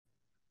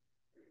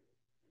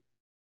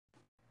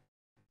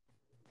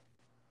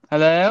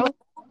Hello?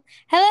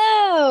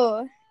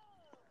 Hello.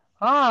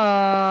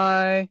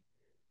 Hi.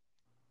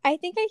 I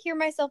think I hear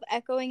myself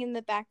echoing in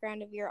the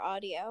background of your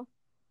audio.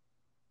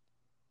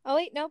 Oh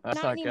wait, nope,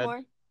 That's not not good.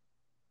 anymore.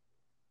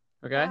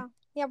 Okay. Wow.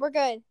 Yeah, we're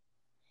good.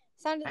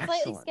 Sounded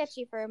slightly Excellent.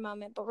 sketchy for a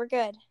moment, but we're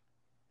good.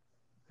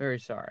 Very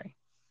sorry.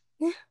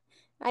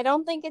 I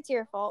don't think it's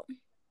your fault.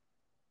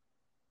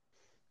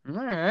 All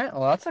right.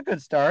 Well, that's a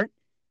good start.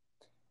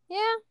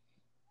 Yeah.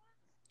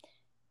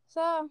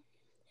 So,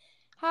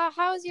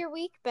 how's your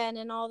week been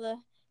and all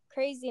the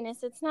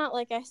craziness? It's not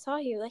like I saw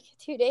you like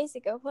 2 days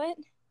ago. What?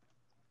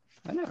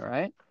 I know,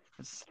 right?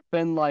 It's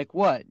been like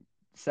what?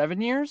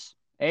 7 years?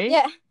 Eight?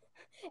 Yeah,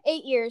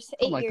 8 years.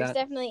 Something Eight like years, that.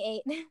 definitely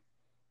eight.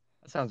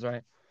 That sounds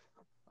right.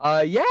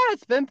 Yeah,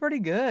 it's been pretty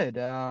good.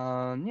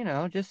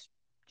 Just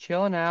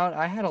chilling out.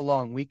 I had a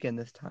long weekend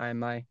this time.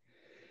 My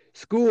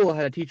school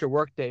had a teacher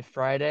work day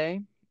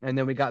Friday, and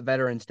then we got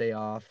Veterans Day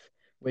off,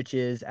 which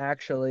is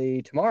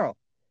actually tomorrow.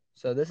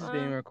 So this is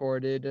being Wow.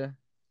 recorded.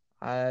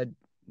 Uh,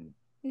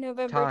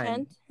 November time.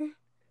 10th.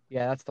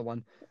 Yeah, that's the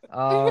one.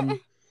 Um,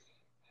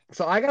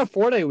 so I got a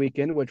 4 day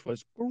weekend, which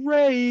was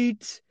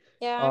great.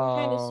 Yeah, I'm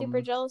kind of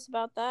super Um, jealous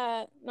about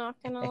that. Not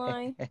gonna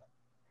lie.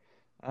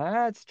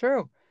 that's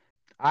true.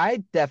 I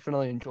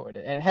definitely enjoyed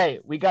it. And hey,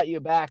 we got you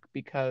back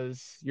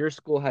because your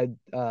school had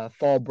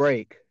fall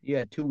break. You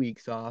had 2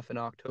 weeks off in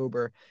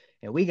October,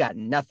 and we got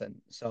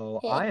nothing.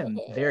 So I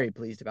am very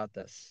pleased about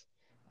this.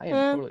 I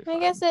am totally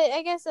fine.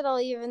 I guess it all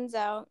evens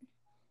out.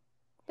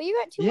 But you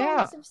got two more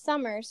Yeah, weeks of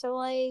summer, so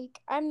like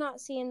I'm not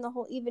seeing the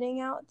whole evening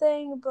out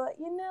thing, but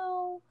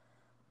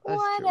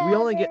that's true. We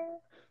only get whatever.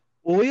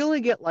 we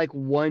only get like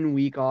 1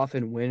 week off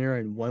in winter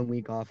and 1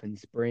 week off in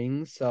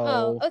spring.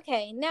 Oh, So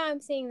okay. Now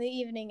I'm seeing the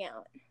evening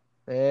out.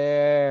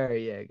 there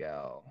you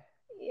go.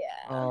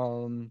 Yeah.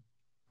 Um,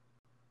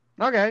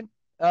 okay.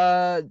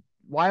 Uh,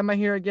 why am I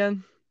here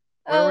again?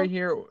 Why are we Oh,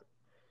 here?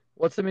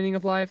 What's the meaning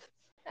of life?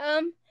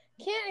 um,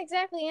 can't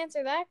exactly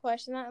answer that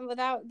question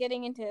without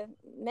getting into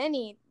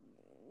many.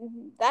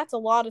 That's a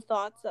lot of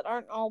thoughts that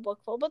aren't all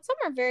bookful, but some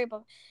are very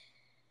book.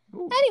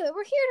 Ooh. Anyway,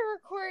 we're here to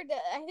record.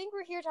 I think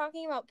we're here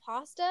talking about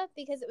pasta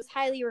because it was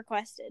highly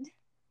requested.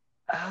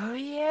 Oh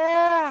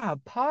yeah,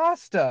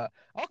 pasta.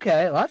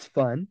 Okay, well, that's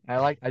fun.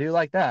 I do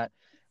like that.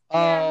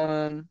 Yeah.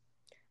 Um,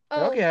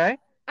 Oh, okay.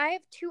 I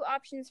have two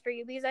options for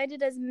you because I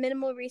did as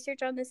minimal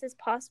research on this as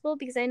possible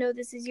because I know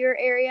this is your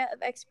area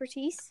of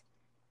expertise.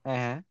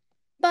 Uh-huh.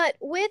 But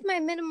with my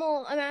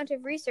minimal amount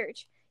of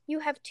research, you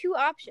have two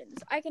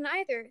options. I can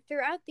either,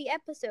 throughout the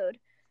episode,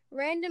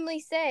 randomly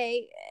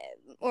say,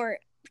 or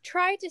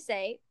try to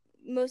say,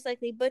 most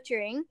likely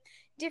butchering,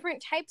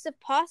 different types of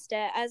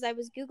pasta. As I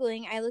was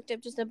Googling, I looked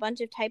up just a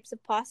bunch of types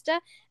of pasta,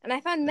 and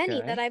I found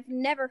many that Okay. I've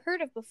never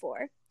heard of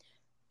before.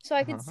 So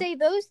I could Uh-huh. say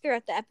those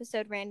throughout the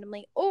episode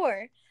randomly,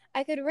 or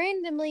I could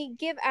randomly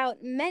give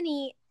out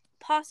many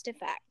pasta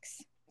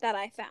facts that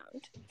I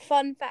found.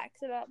 Fun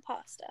facts about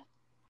pasta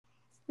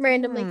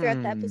randomly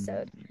throughout the Hmm.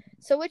 episode.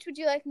 So which would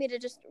you like me to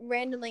just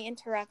randomly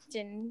interrupt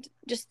and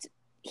just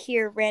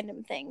hear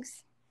random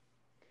things?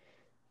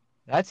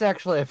 That's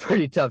actually a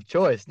pretty tough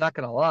choice, not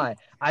gonna lie.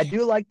 I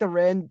do like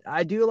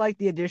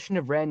the addition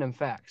of random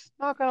facts.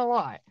 Not gonna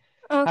lie.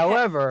 Okay.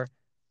 However,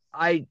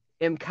 I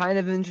am kind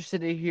of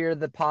interested to hear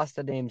the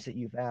pasta names that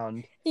you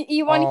found.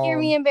 You want to hear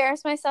me Um,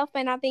 embarrass myself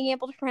by not being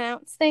able to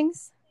pronounce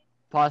things?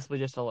 Possibly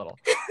just a little.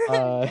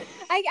 Uh,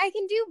 I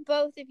can do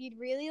both if you'd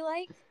really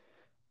like.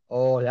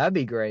 oh, that'd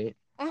be great.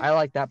 Uh, I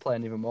like that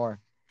plan even more.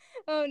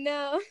 oh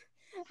no.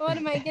 What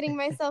am I getting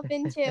myself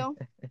into?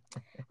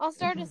 I'll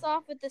start us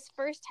off with this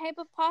first type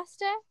of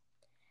pasta,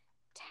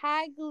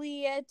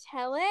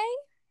 tagliatelle.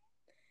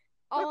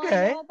 All I Okay.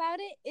 know about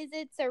it is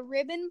it's a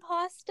ribbon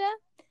pasta.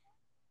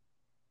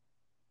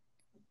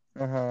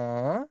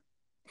 Uh-huh.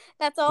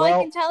 That's all I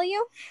can Well, tell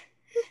you.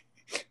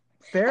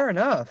 fair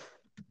enough.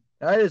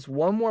 That is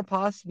one more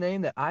pasta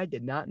name that I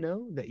did not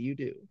know that you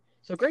do.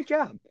 So great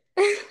job.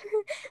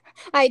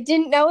 I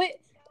didn't know it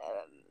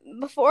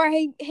before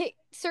I hit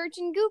search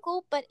in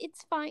Google, but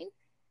it's fine.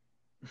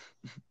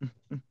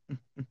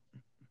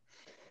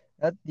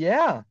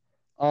 Yeah.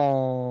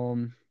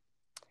 Um,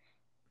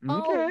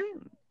 okay.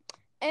 Oh,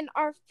 and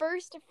our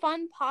first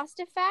fun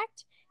pasta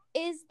fact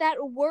is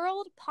that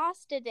World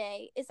Pasta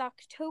Day is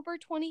October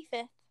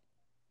 25th.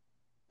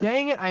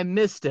 Dang it, I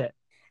missed it.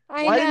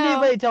 I Why didn't know.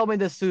 anybody tell me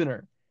this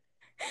sooner?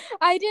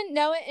 I didn't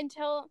know it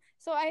until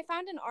so I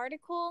found an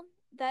article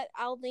that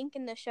I'll link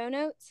in the show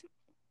notes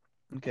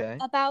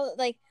Okay. about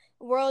like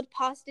World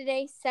Pasta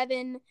Day,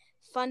 7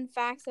 fun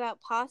facts about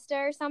pasta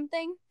or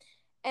something.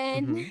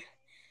 And Mm-hmm.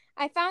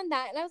 I found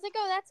that and I was like,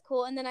 oh, that's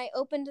cool. And then I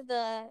opened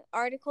the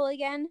article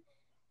again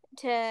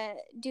to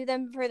do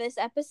them for this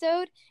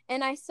episode.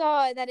 And I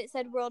saw that it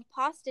said World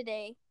Pasta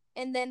Day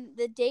and then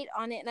the date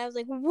on it. And I was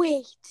like,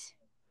 wait.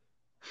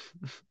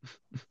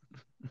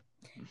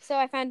 So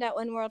I found out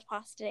when World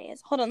Pasta Day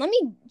is. Hold on, let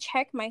me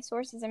check my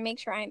sources and make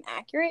sure I'm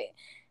accurate.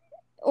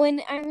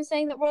 When I'm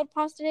saying that World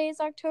Pasta Day is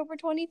October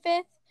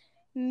 25th,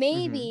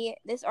 Mm-hmm. maybe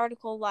this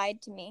article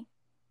lied to me.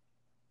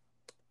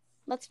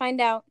 Let's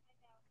find out.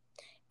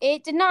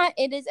 It did not.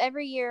 It is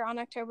every year on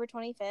October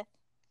 25th.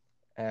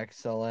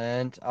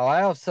 Excellent. Oh, I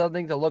have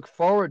something to look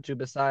forward to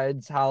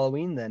besides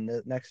Halloween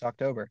then next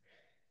October.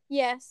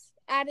 Yes,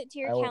 add it to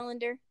your I will,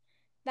 calendar.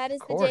 That of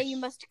is the day you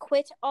course. must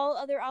quit all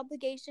other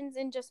obligations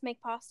and just make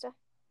pasta.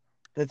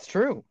 That's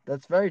true.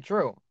 That's very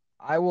true.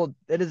 I will.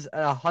 It is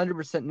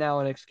 100% now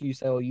an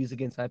excuse I will use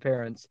against my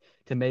parents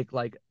to make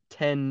like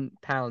 10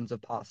 pounds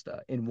of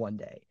pasta in one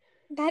day.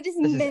 That is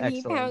This is many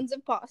excellent. pounds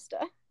of pasta.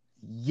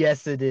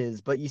 Yes, it is.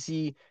 But you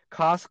see,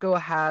 Costco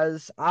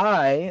has.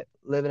 I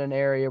live in an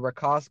area where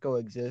Costco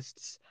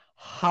exists.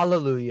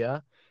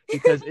 Hallelujah.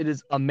 Because it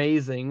is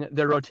amazing.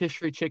 Their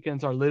rotisserie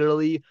chickens are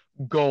literally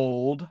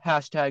gold.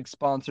 Hashtag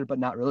sponsored, but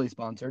not really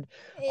sponsored.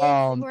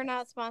 Um, We're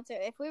not sponsored.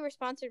 If we were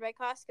sponsored by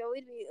Costco,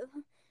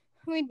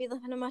 we'd be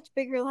living a much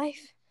bigger life.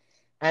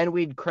 and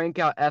we'd crank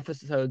out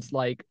episodes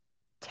like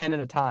 10 at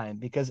a time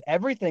because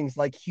everything's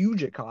like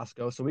huge at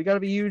Costco. So we got to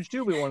be huge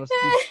too. We want us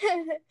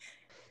to be.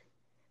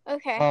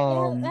 Okay, yeah,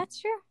 Um, that's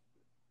true.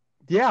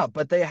 yeah,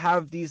 but they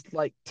have these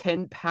like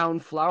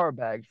 10-pound flour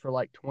bags for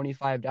like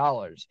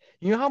 $25.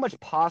 You know how much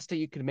pasta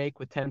you can make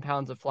with 10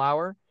 pounds of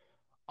flour?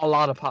 A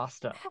lot of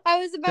pasta, I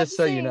was about just to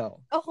so you say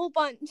know. a whole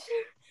bunch.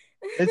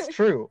 It's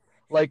true.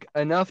 Like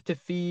enough to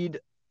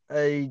feed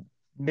a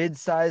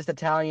mid-sized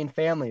Italian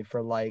family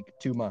for like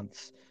 2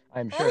 months,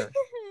 I'm sure.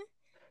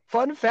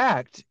 Fun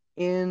fact,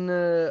 in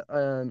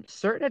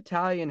certain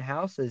Italian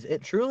houses,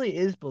 it truly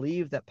is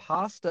believed that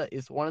pasta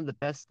is one of the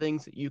best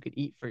things that you could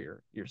eat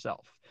for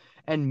yourself.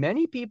 And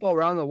many people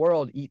around the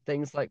world eat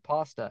things like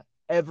pasta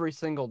every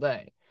single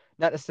day.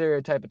 Not to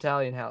stereotype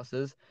Italian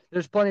houses.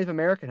 There's plenty of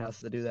American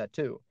houses that do that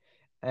too.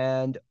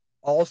 And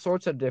all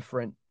sorts of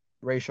different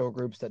racial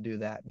groups that do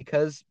that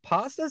because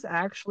pasta's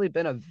actually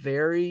been a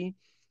very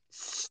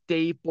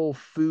staple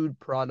food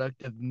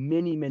product of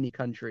many, many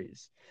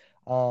countries.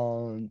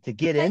 To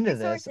get Cite into your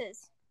this,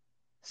 sources.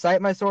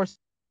 cite my source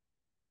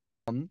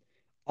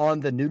on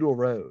the Noodle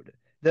Road.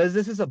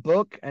 This is a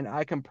book, and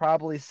I can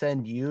probably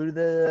send you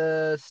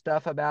the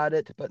stuff about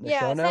it to put in the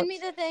show Yeah, send me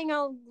notes. the thing.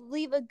 I'll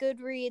leave a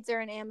Goodreads or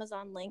an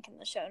Amazon link in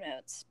the show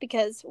notes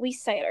because we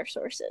cite our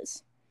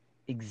sources.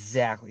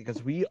 Exactly,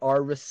 because we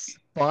are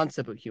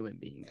responsible human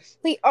beings.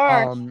 We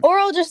are. Um, Or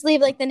I'll just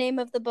leave like the name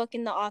of the book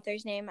and the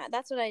author's name.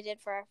 That's what I did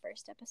for our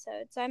first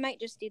episode. So I might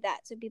just do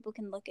that so people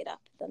can look it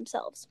up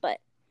themselves. But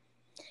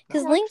that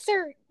because links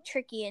works. are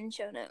tricky in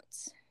show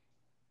notes.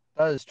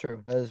 That is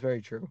true. That is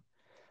very true.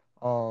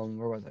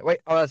 Where was I? Wait,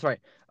 oh, that's right.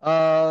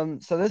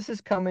 So this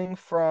is coming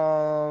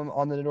from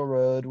On the Noodle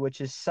Road,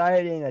 which is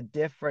citing a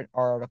different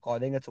article. I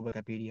think it's a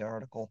Wikipedia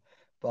article,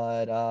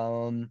 but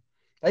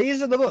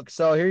these are the books.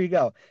 So here you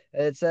go.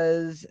 It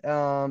says,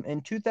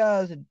 in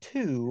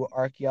 2002,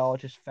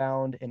 archaeologists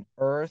found an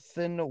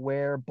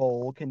earthenware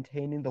bowl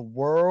containing the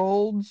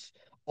world's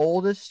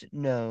oldest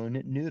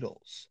known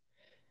noodles.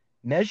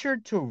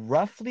 Measured to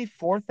roughly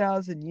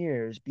 4,000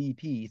 years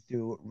BP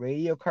through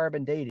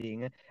radiocarbon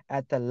dating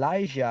at the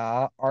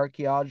Lija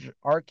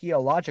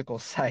archaeological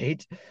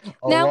site Now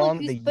look along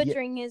who's the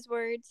butchering his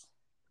words.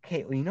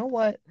 okay, well, you know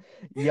what?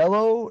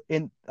 Yellow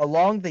in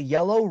along the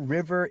Yellow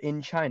River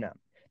in China.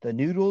 The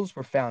noodles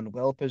were found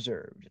well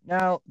preserved.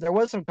 Now, there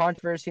was some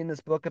controversy in this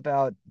book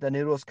about the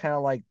noodles kind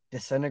of like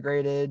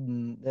disintegrated,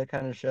 and that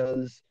kind of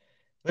shows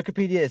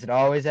Wikipedia isn't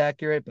always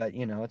accurate, but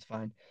it's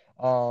fine.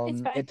 It's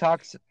Um, fine. it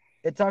talks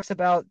it talks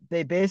about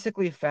they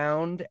basically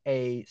found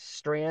a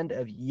strand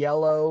of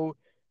yellow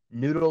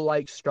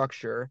noodle-like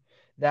structure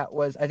that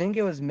was, I think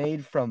it was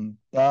made from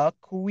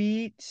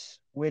buckwheat,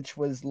 which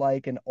was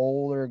like an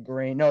older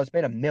grain. No, it's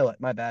made of millet,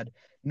 my bad.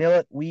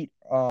 Millet, wheat,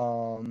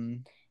 Yeah.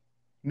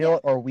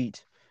 millet or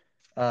wheat.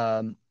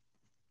 Um,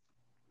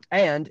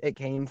 and it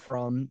came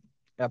from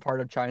a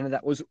part of China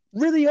that was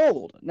really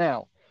old.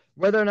 Now,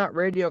 whether or not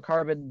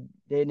radiocarbon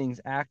dating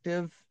is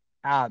active,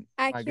 my goodness,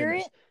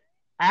 Accurate.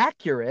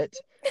 accurate,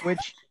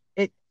 which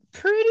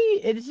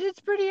it's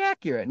pretty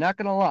accurate, not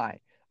gonna lie.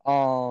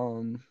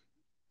 Um,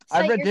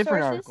 I've Cite read your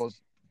different sources.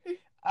 articles.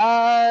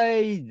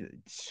 I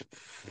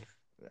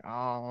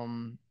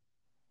um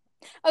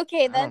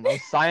Okay, I then. don't know,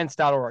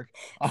 science.org.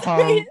 Um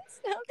Science.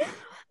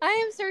 I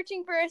am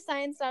searching for a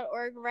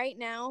science.org right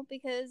now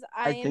because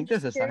I I am think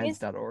there's just a curious.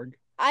 science.org.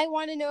 I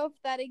want to know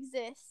if that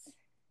exists.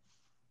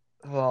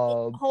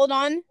 Uh Hold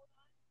on.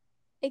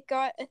 It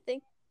got a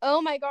thing.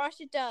 Oh my gosh,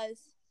 it does.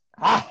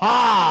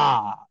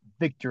 Aha!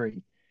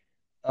 Victory.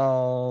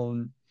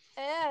 Um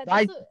Yeah,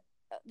 I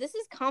this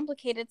is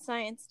complicated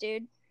science,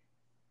 dude.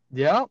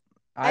 yeah,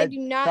 I I do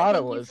not thought it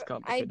think was I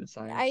complicated I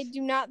science.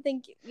 do not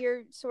think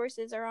your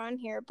sources are on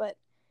here, but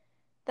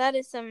that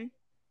is some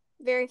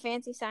very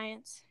fancy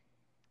science.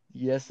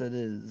 Yes, it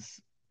is.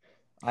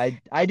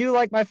 I do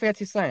like my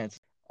fancy science.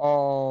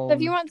 So if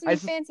you want I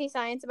some fancy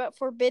science about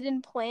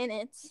forbidden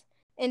planets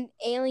and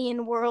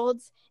alien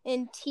worlds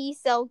and T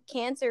cell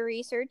cancer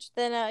research,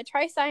 then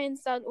try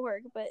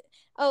science.org. But it's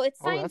oh, that's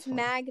fun.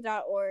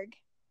 sciencemag.org.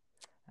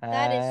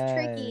 That is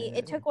tricky.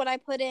 It Uh, took what I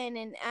put in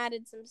and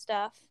added some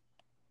stuff.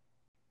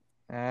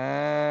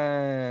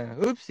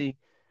 oopsie.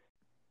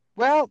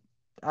 Well,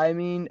 I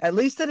mean, at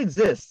least it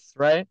exists,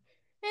 right?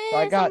 So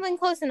I got Something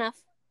close enough.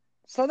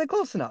 something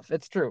close enough.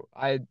 It's true.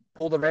 I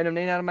pulled a random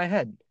name out of my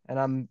head,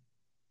 and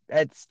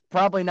it's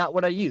probably not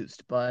what I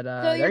used, but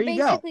So there you're you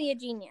go. basically a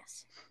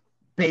genius.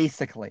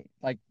 Basically,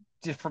 like,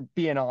 just for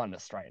being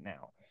honest right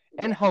now,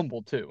 and Yeah.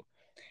 humble too.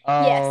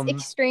 Yes,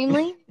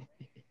 extremely.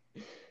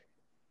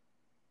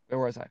 Where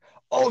was I?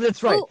 Oh,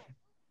 that's right. Oh,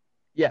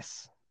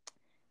 Yes,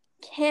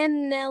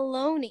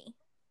 cannelloni.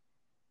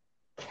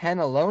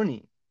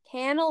 cannelloni.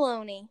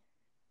 Cannelloni.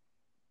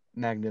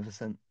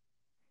 Magnificent.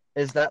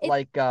 Is that It,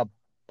 like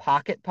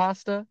pocket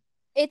pasta?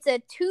 it's a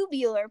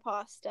tubular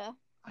pasta.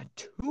 A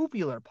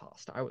tubular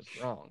pasta. I was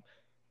wrong.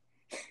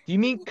 Do you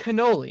mean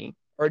cannoli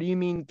or do you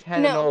mean No,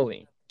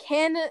 cannoli?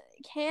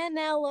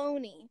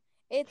 cannelloni.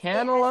 It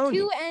has Cannelloni.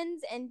 two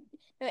ends and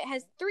no, it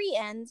has three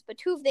ends, but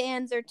two of the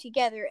ends are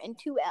together and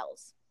two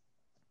L's.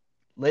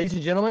 Ladies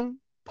and gentlemen,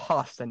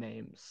 pasta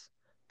names.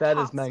 That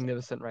is Pasta.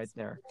 magnificent right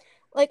there.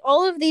 Like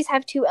all of these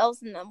have two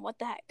L's in them. What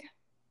the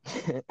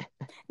heck?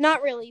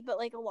 Not really, but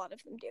like a lot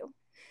of them do.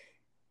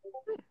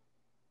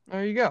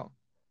 There you go.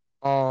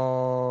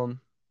 Oh,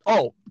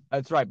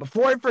 that's right.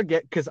 Before I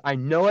forget, because I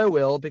know I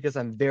will, because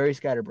I'm very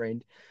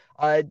scatterbrained,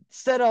 I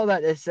said all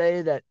that to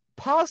say that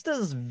pasta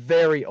is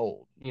very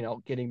old.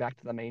 Getting back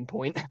to the main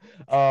point.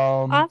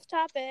 Off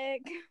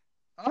topic.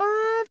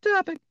 Off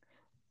topic.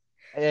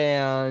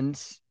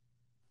 And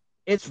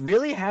it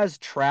really has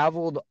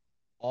traveled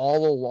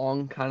all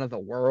along kind of the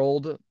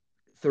world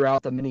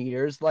throughout the many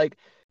years. Like,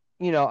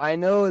 I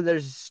know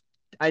there's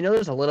a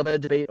little bit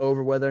of debate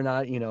over whether or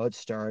not, it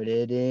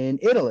started in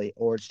Italy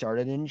or it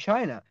started in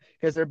China,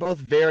 because they're both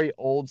very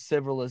old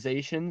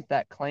civilizations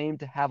that claim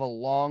to have a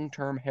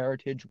long-term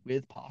heritage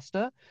with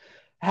pasta.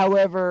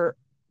 However,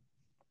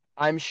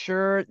 I'm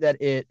sure that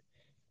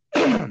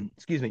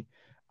excuse me,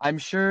 I'm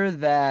sure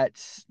that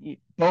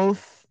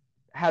both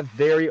have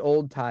very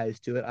old ties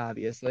to it,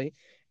 obviously.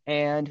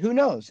 And who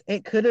knows?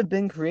 It could have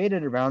been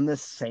created around the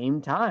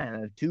same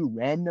time of two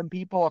random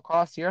people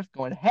across the earth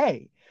going,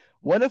 hey,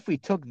 what if we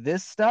took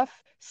this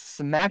stuff,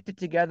 smacked it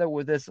together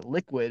with this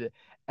liquid,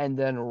 and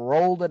then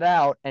rolled it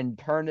out and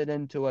turned it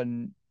into a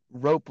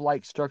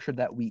rope-like structure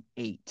that we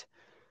ate?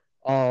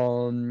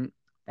 Um,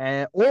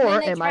 And then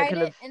or they it might tried could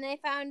it have and they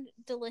found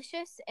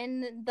delicious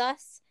and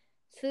thus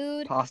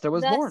food pasta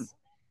was born. thus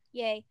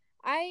yay.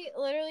 I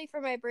literally for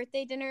my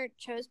birthday dinner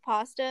chose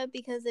pasta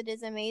because it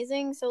is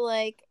amazing. So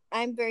like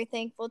I'm very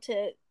thankful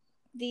to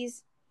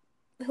these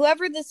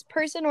whoever this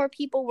person or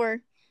people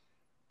were.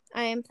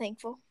 I am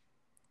thankful.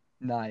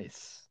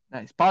 Nice.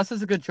 Nice.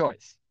 Pasta's a good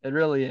choice. It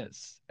really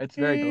is. It's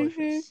very Mhm.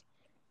 delicious.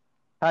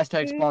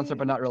 Hashtag sponsored,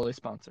 but Mhm. not really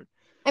sponsored.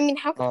 I mean,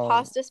 how could Um,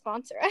 pasta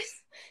sponsor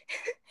us?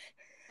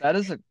 that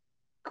is a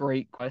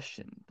great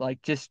question.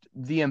 Like, just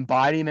the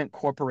embodiment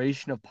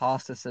corporation of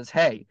pasta says,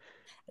 hey,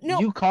 No,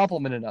 you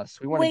complimented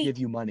us. We want to wait. give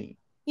you money.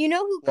 You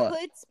know who What?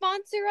 could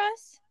sponsor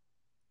us?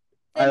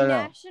 The I don't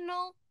know.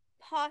 National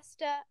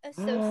Pasta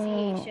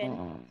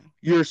Association.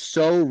 You're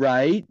so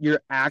right.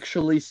 You're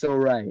actually so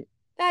right.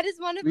 That is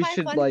one of We my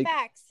should, fun like,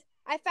 facts.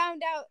 I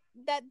found out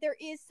that there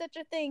is such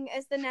a thing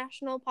as the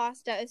National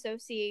Pasta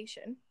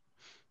Association.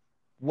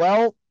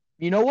 well,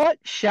 you know what?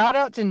 Shout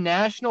out to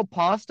National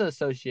Pasta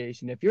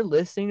Association. If you're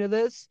listening to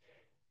this,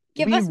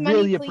 Give we us money,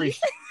 really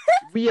please.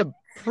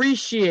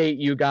 appreciate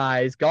you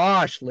guys.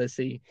 Gosh,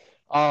 Lissy.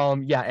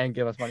 Yeah, and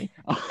give us money.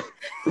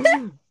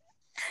 I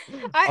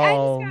just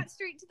got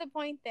straight to the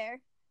point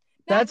there.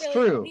 Not That's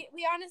really. true.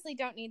 We honestly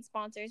don't need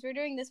sponsors. We're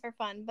doing this for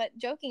fun, but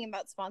joking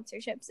about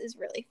sponsorships is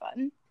really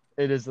fun.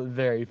 It is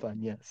very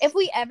fun, yes. If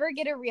we ever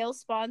get a real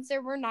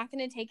sponsor, we're not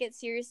going to take it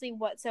seriously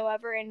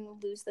whatsoever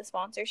and lose the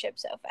sponsorship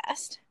so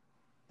fast.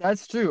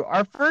 That's true.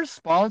 Our first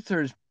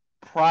sponsor is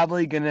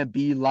probably gonna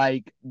be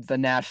like the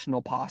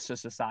National Pasta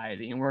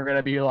Society, and we're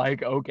gonna be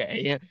like,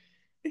 okay.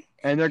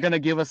 And they're gonna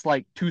give us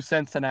like 2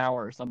 cents an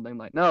hour or something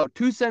like no,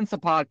 2 cents a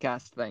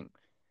podcast thing.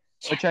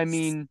 Yes. Which I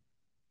mean,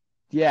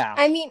 yeah.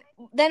 I mean,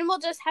 then we'll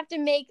just have to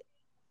make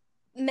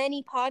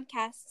many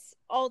podcasts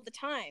all the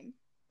time.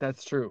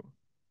 That's true.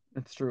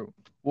 That's true.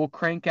 We'll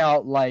crank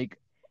out like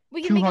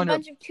we can 200... make a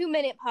bunch of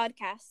 2-minute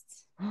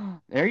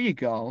podcasts. There you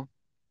go.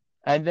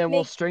 And then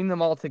we'll string them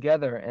all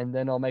together, and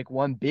then I'll make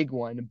one big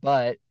one,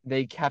 but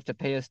they have to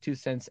pay us 2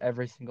 cents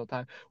every single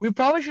time. We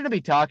probably shouldn't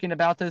be talking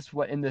about this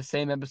in the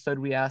same episode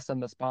we asked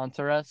them to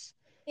sponsor us.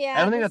 Yeah,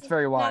 I don't think that's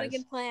very wise. Not a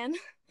good plan.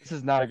 This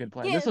is not a good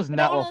plan. Yeah, this was we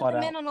not don't well want to let thought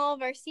them out. in on all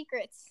of our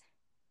secrets.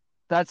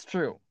 That's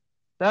true.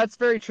 That's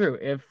very true.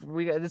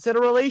 It's in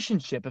a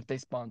relationship if they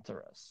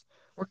sponsor us.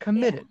 We're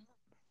committed.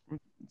 Yeah.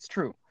 It's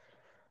true.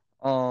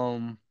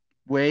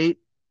 Wait,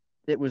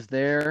 it was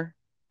there.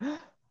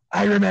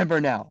 I remember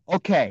now.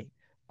 Okay.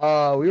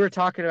 We were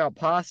talking about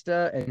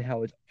pasta and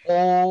how it's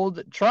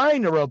old,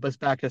 trying to rope us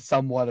back to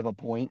somewhat of a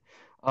point.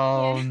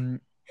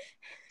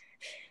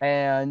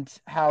 And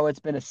how it's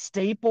been a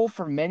staple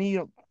for many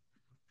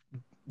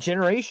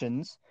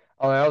generations.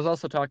 I was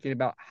also talking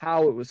about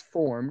how it was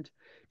formed.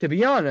 To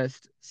be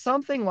honest,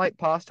 something like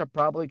pasta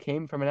probably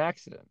came from an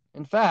accident.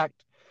 In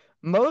fact,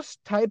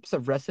 most types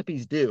of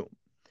recipes do.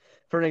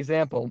 For an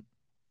example,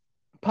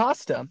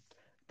 pasta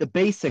the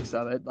basics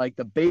of it, like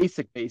the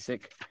basic,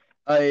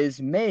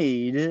 is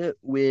made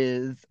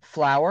with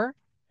flour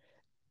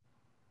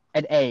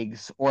and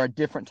eggs or a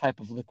different type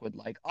of liquid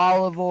like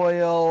olive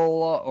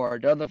oil or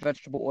another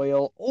vegetable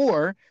oil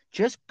or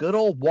just good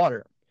old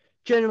water.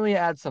 Generally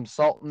add some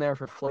salt in there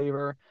for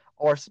flavor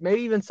or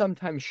maybe even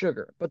sometimes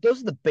sugar, but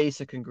those are the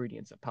basic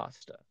ingredients of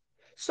pasta.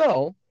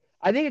 So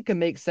I think it can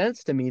make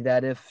sense to me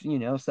that if,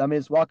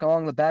 somebody's walking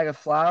along the bag of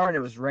flour and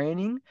it was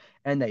raining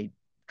and they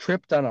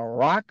tripped on a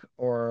rock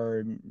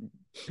or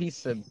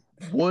piece of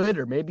wood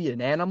or maybe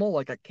an animal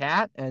like a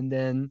cat and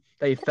then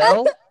they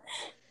fell,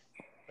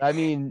 I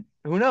mean,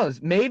 who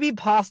knows? Maybe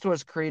pasta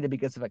was created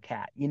because of a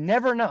cat. You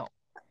never know.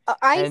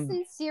 I And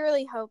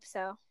sincerely hope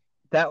so.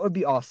 that would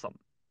be awesome.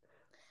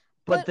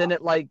 But But then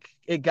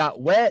it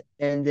got wet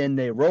and then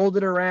they rolled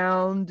it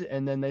around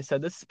and then they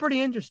said, this is pretty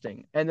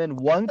interesting. And then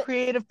one but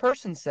creative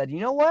person said,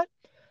 you know what?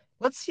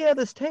 Let's see how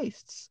this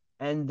tastes.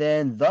 And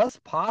then thus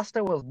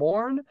pasta was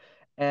born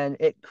and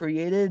it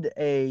created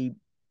a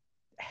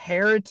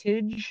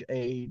heritage,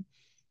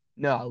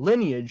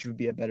 lineage would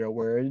be a better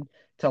word,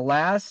 to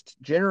last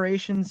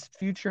generations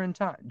future in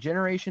time,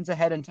 generations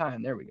ahead in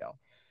time. There we go.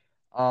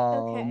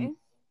 okay.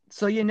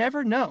 So you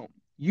never know.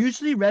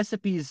 Usually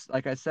recipes,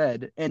 like I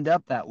said, end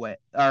up that way,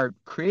 are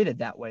created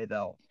that way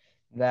though.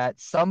 That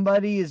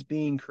somebody is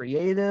being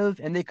creative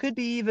and it could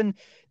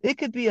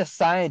be a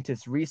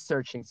scientist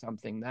researching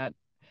something that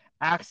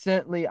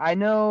accidentally,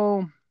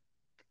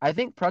 I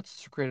think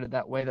pretzels were created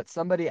that way, that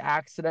somebody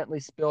accidentally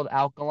spilled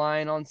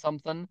alkaline on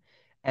something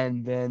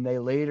and then they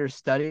later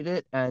studied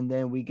it and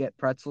then we get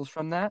pretzels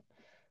from that.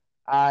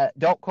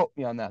 Don't quote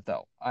me on that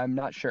though. I'm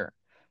not sure.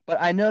 But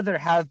I know there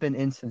have been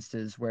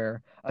instances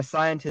where a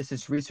scientist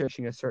is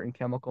researching a certain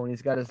chemical and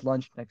he's got his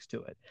lunch next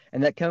to it.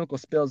 And that chemical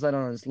spills out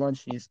on his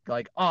lunch and he's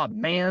like, oh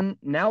man,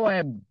 now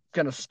I'm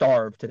going to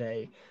starve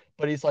today.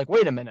 But he's like,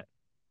 wait a minute,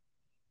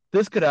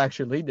 this could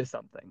actually lead to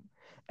something.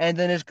 And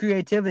then his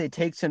creativity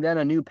takes him down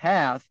a new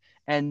path.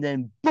 And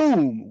then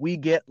boom, we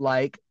get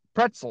like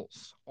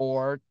pretzels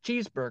or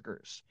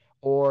cheeseburgers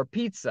or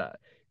pizza.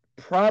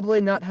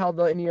 Probably not how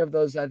any of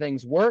those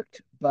things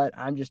worked, but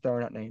I'm just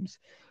throwing out names.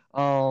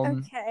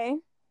 Okay.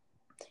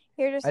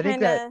 You're just I think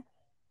kind that of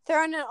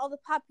throwing out all the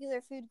popular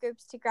food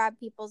groups to grab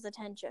people's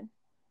attention.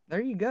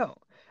 there you go.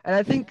 And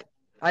I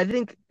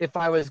think if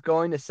I was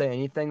going to say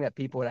anything that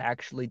people would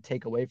actually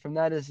take away from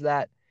that is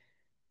that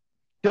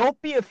don't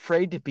be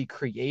afraid to be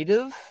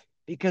creative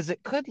because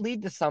it could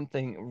lead to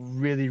something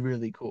really,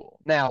 really cool.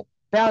 Now,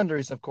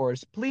 boundaries, of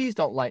course. Please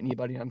don't light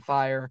anybody on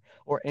fire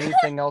or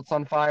anything else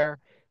on fire.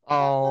 Yeah, but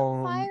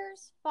Um,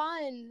 fire's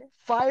fun.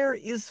 Fire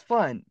is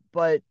fun,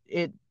 but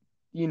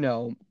you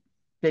know,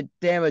 it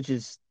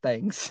damages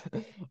things.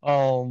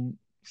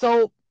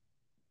 So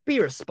be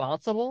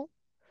responsible,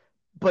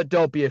 but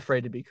don't be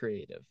afraid to be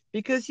creative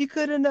because you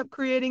could end up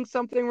creating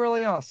something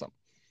really awesome.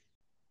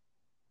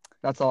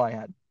 That's all I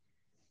had.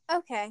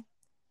 Okay.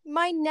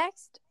 My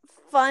next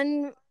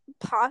fun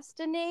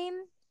pasta name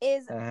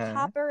is Uh-huh.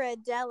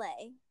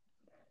 pappardelle.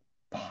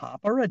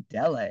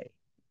 Pappardelle.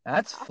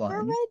 That's fun.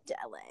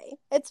 Pappardelle.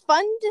 It's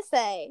fun to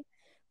say.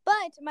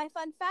 But my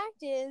fun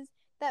fact is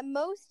that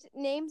most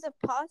names of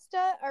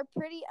pasta are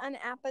pretty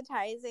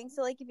unappetizing.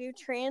 So, like, if you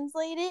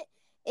translate it,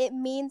 it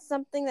means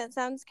something that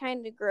sounds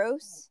kind of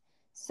gross.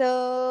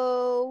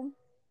 So,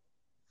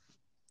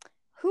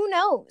 who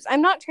knows?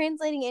 I'm not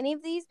translating any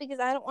of these because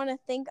I don't want to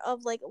think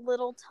of like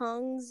little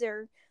tongues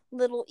or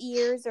little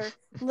ears or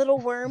little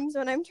worms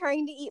when I'm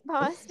trying to eat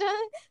pasta.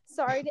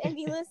 Sorry to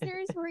any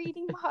listeners who are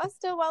eating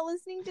pasta while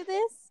listening to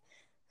this.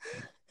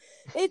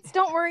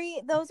 Don't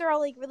worry, those are all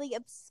like really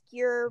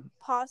obscure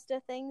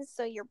pasta things,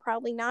 so you're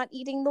probably not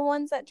eating the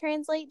ones that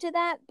translate to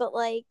that, but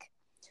like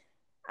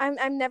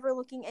I'm never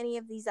looking any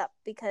of these up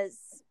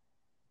because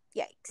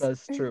yikes.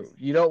 That's true.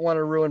 You don't want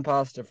to ruin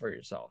pasta for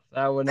yourself.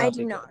 That would I not do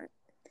be good. not.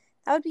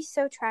 That would be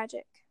so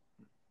tragic.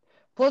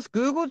 Plus,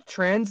 Google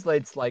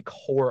translates like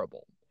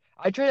horrible.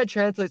 I tried to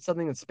translate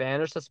something in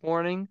Spanish this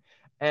morning,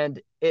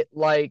 and it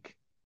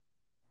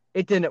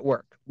didn't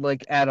work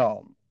like at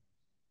all.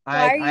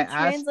 Why are I you asked,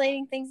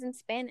 translating things in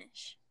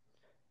Spanish?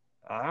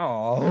 I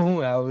don't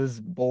know, I was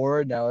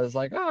bored. And I was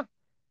like,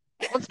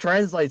 let's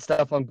translate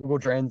stuff on Google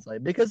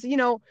Translate because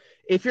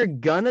if you're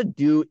gonna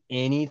do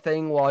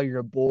anything while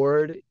you're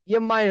bored, you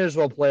might as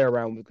well play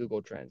around with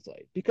Google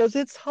Translate because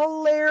it's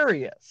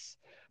hilarious.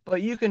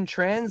 But you can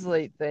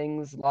translate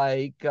things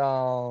like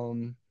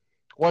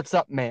 "What's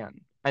up,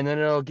 man?" and then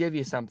it'll give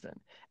you something,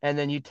 and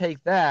then you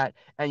take that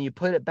and you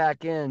put it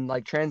back in,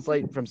 like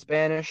translate from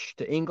Spanish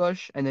to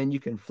English, and then you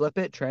can flip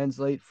it,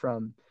 translate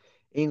from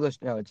English.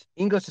 No, it's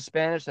English to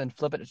Spanish, then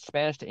flip it to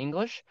Spanish to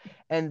English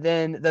and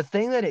then the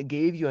thing that it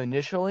gave you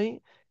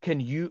initially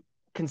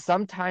can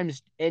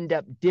sometimes end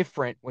up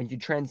different when you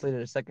translate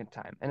it a second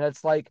time. And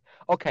it's like,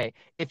 okay,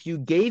 if you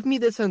gave me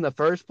this in the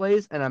first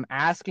place and I'm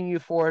asking you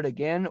for it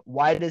again,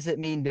 why does it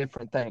mean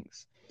different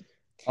things?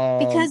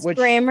 Because Which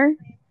grammar.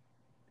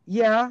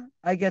 yeah,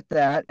 I get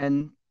that.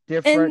 And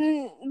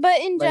different But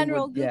in language,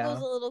 general, Google's yeah,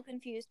 a little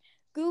confused.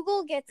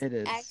 Google gets it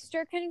is.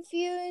 extra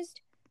confused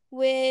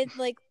with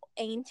like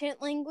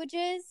ancient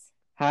languages.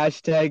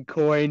 Hashtag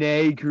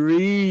Koine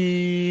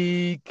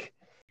Greek.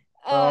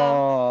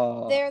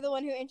 Oh, They're the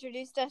one who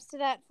introduced us to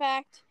that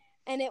fact,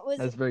 and it was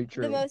that's very the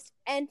true. most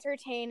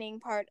entertaining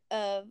part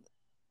of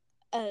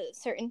a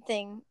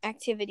certain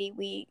activity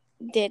we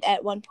did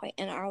at one point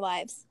in our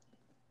lives.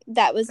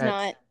 That was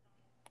not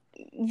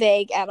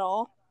vague at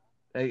all.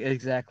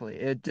 Exactly.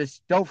 It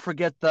just don't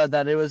forget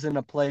that it was in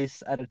a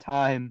place at a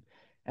time,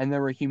 and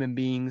there were human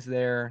beings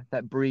there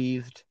that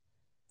breathed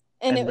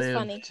And and it was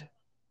funny. lived,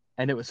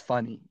 and it was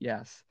funny.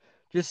 Yes,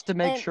 just to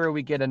make And sure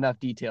we get enough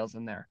details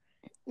in there.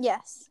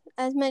 yes,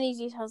 as many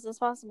details as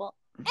possible.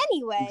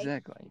 Anyway,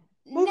 Exactly.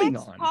 Moving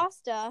next on.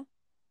 pasta,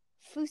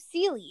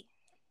 fusilli.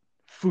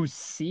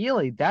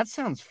 Fusilli. That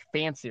sounds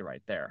fancy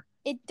right there.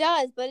 It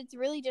does, but it's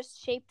really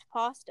just shaped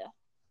pasta.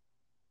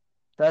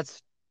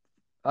 That's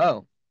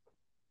oh.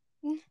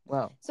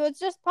 Wow. So it's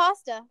just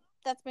pasta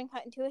that's been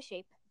cut into a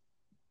shape.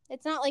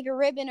 It's not like a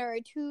ribbon or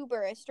a tube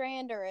or a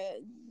strand or a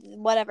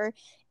whatever.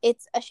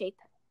 It's a shape.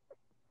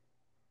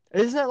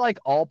 Isn't it like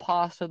all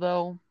pasta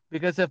though?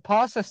 Because if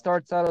pasta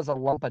starts out as a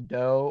lump of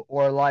dough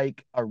or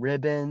like a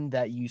ribbon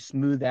that you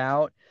smooth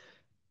out,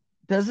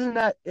 isn't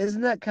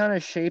that kind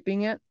of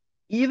shaping it?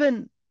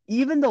 Even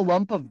even the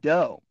lump of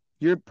dough,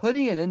 you're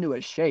putting it into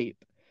a shape.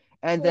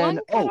 And then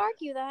One could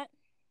argue that.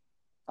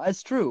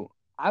 that's true.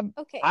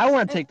 Okay. I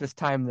want to take this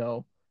time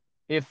though.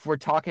 If we're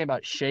talking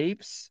about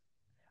shapes,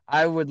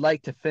 I would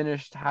like to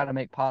finish how to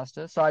make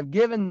pasta. So I've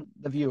given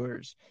the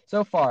viewers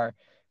so far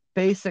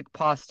basic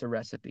pasta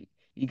recipe.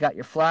 You got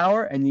your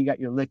flour and you got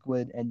your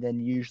liquid and then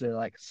usually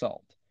like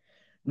salt.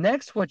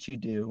 Next, what you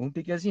do,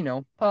 because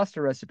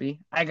pasta recipe,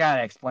 I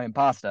gotta explain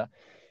pasta,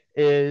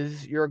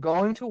 is you're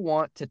going to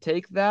want to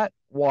take that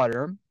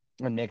water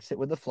and mix it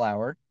with the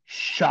flour.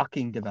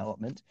 Shocking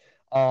development.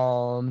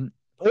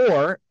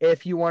 Or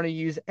if you want to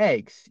use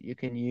eggs, you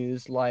can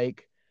use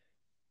like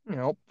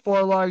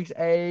four large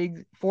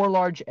eggs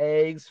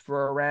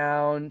for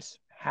around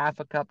half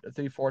a cup to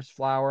three-fourths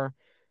flour.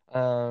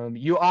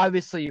 You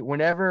obviously,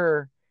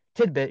 whenever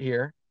tidbit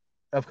here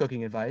of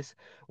cooking advice,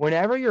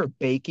 whenever you're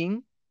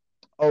baking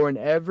or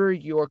whenever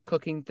you're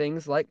cooking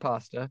things like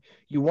pasta,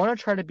 you want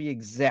to try to be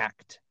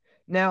exact.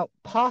 Now,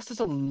 pasta's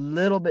a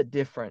little bit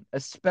different,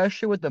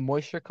 especially with the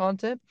moisture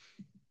content,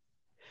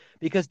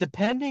 because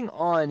depending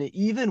on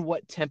even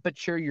what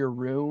temperature your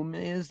room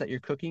is that you're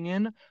cooking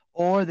in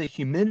or the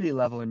humidity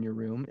level in your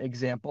room,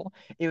 example,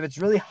 if it's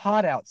really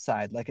hot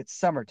outside, like it's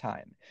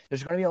summertime,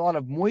 there's going to be a lot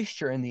of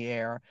moisture in the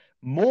air,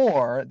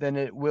 more than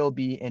it will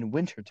be in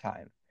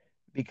wintertime,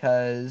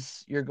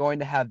 because you're going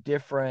to have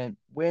different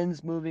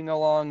winds moving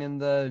along in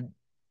the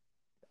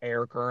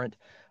air current.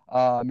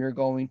 You're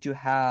going to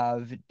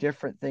have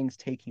different things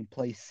taking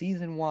place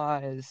season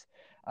wise,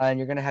 and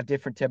you're going to have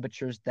different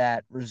temperatures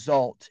that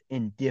result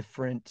in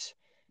different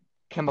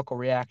chemical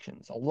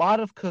reactions. A lot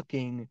of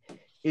cooking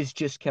is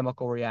just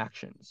chemical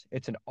reactions.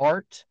 It's an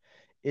art,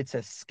 it's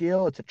a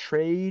skill, it's a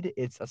trade,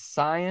 it's a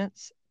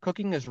science.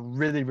 Cooking is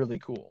really, really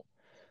cool.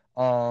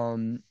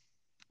 Um,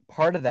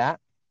 Part of that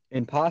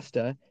in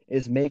pasta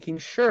is making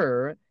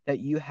sure that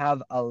you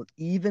have an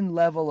even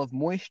level of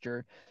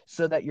moisture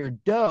so that your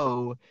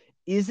dough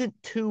isn't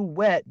too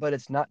wet, but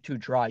it's not too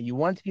dry. You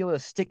want it to be able to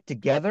stick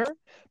together,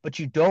 but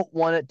you don't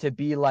want it to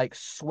be like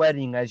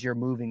sweating as you're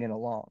moving it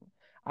along.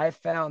 I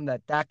found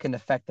that can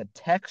affect the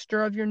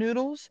texture of your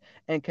noodles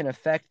and can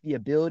affect the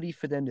ability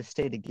for them to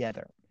stay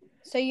together.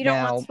 So you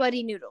don't want Now,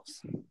 sweaty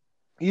noodles.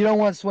 you don't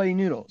want sweaty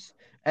noodles,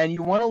 and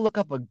you want to look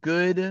up a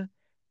good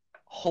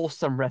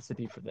wholesome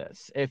recipe for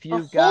this. If A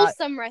you've got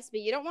wholesome recipe.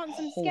 You don't want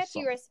some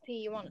sketchy wholesome, recipe.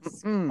 You want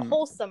a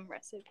wholesome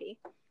recipe.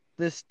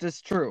 this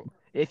true.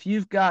 If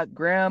you've got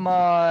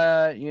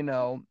grandma,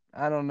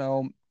 I don't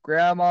know,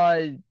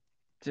 grandma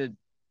to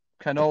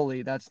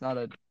cannoli,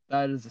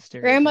 that is a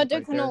Grandma stereotype de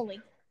right there.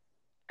 cannoli.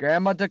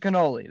 Grandma to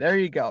cannoli. There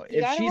you go.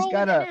 You gotta roll with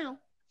it now.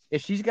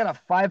 If she's got a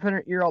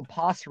 500-year-old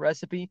pasta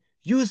recipe,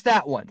 use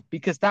that one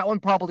because that one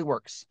probably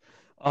works.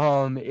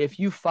 If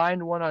you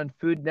find one on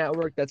Food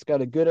Network that's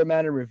got a good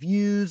amount of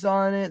reviews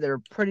on it, they're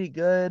pretty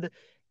good.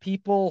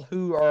 People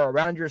who are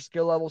around your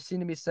skill level seem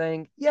to be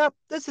saying, yep,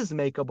 this is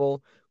makeable.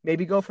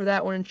 Maybe go for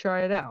that one and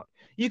try it out.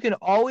 You can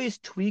always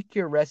tweak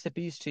your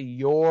recipes to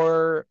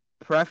your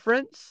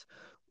preference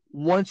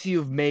once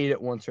you've made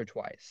it once or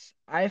twice.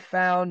 I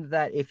found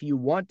that if you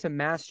want to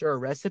master a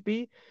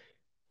recipe,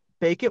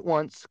 bake it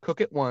once,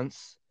 cook it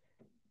once.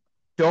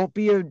 Don't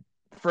be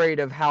afraid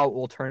of how it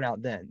will turn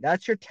out then.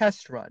 That's your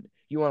test run.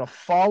 You want to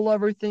follow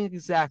everything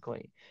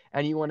exactly,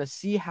 and you want to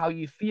see how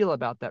you feel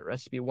about that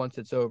recipe once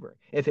it's over.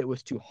 If it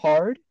was too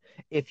hard,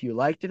 if you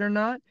liked it or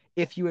not,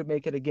 if you would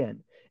make it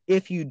again.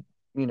 If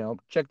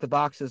check the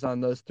boxes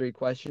on those three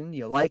questions,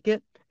 you like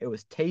it, it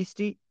was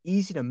tasty,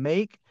 easy to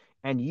make,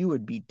 and you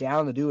would be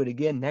down to do it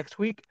again next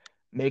week,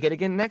 make it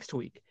again next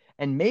week.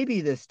 And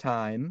maybe this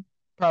time,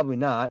 probably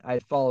not,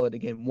 I'd follow it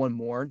again one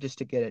more just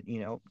to get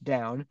it,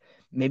 down.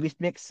 Maybe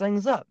mix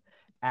things up,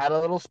 add a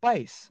little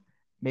spice,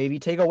 maybe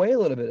take away a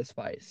little bit of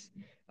spice.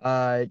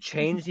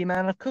 Change the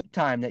amount of cook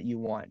time that you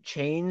want.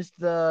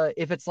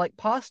 If it's like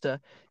pasta,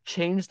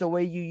 change the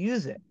way you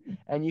use it.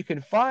 And you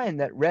can find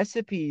that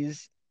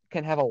recipes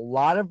can have a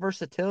lot of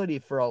versatility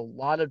for a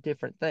lot of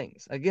different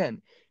things.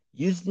 Again,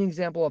 use the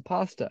example of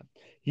pasta.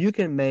 You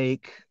can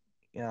make,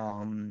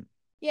 um,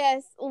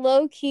 Yes,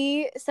 low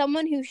key,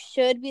 someone who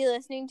should be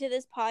listening to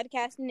this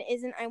podcast and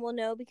isn't, I will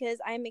know because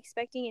I'm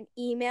expecting an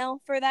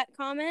email for that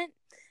comment.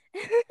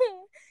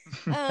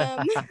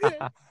 um,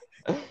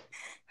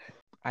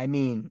 I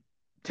mean,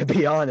 to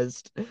be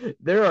honest,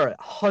 there are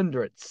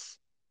hundreds.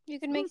 you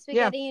could make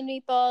Yeah. spaghetti and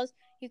meatballs.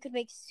 You could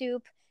make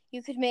soup.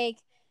 You could make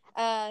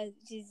as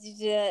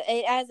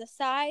a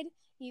side.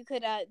 You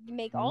could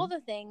make all the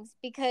things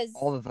because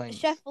All the things.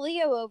 Chef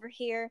Leo over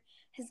here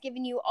has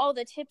given you all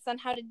the tips on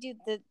how to do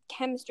the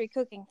chemistry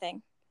cooking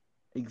thing.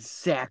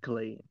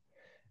 Exactly.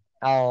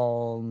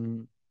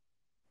 Like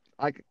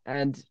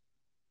and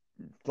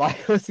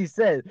like Lucy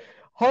said,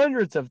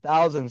 hundreds of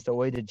thousands a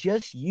way to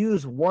just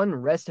use one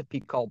recipe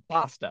called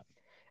pasta.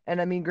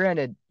 And I mean,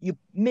 granted, you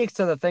mix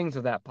other things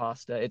with that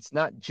pasta. It's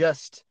not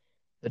just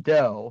the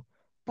dough,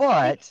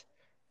 but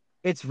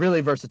it's really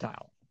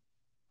versatile.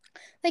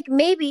 Like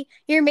maybe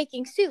you're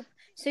making soup,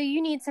 so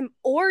you need some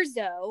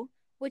orzo,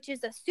 which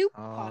is a soup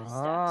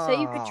pasta. So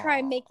you could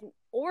try making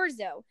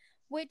orzo,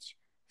 which,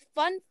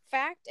 fun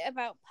fact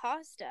about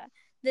pasta,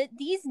 that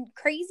these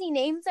crazy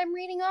names I'm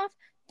reading off,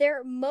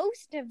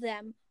 most of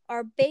them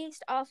are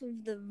based off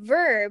of the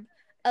verb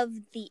of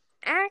the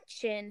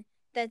action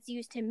that's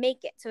used to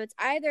make it. So it's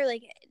either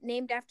like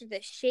named after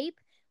the shape,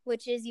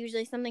 which is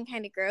usually something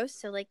kind of gross,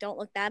 so like don't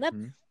look that up,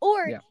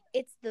 or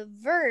it's the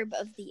verb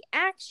of the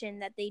action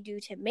that they do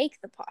to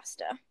make the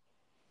pasta.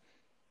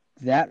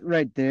 That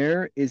right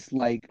there is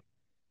like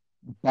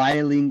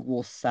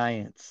bilingual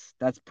science.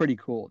 That's pretty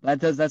cool.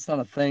 That's not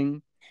a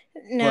thing.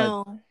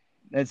 No.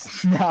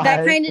 It's not.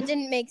 That kind of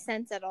didn't make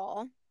sense at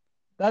all.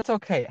 That's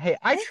okay. Hey,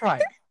 I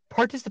tried.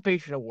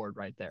 Participation award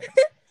right there.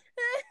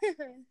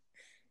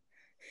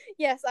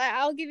 Yes,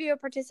 I'll give you a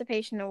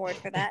participation award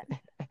for that.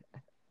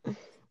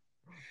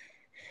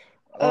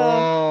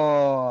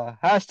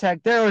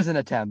 Hashtag there was an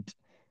attempt.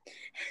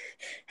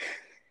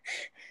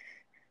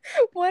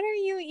 What are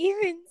you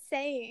even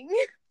saying?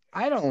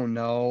 I don't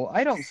know.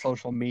 I don't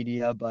social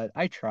media, but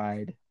I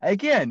tried.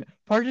 Again,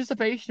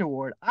 participation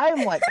award.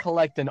 I'm like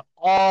collecting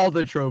all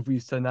the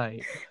trophies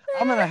tonight.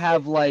 I'm gonna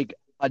have like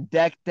a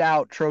decked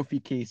out trophy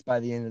case by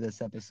the end of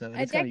this episode.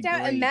 A decked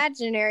out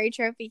imaginary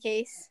trophy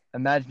case.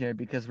 Imaginary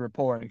because we're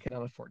poor and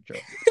cannot afford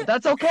trophies. But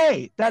that's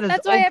okay.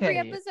 That's why okay. Every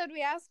episode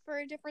we ask for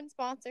a different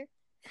sponsor.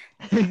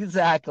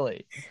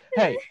 Exactly.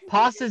 Hey,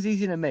 pasta's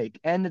easy to make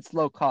and it's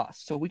low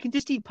cost. So we can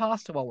just eat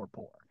pasta while we're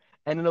poor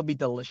and it'll be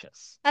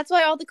delicious. That's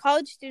why all the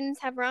college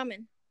students have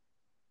ramen.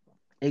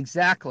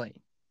 Exactly.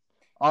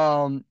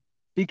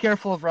 Be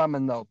careful of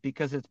ramen though,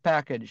 because it's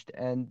packaged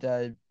and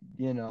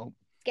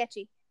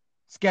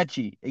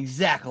sketchy.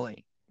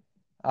 Exactly.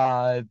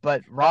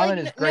 But ramen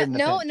is great.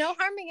 No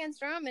harm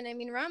against ramen. I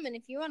mean, ramen,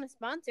 if you want to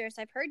sponsor us,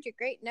 I've heard you're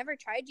great. Never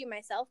tried you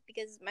myself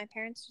because my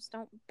parents just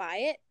don't buy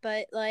it,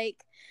 but like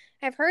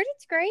I've heard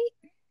it's great.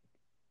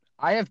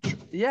 I have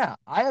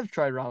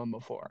tried ramen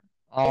before.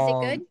 Is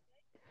it good?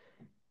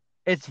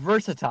 It's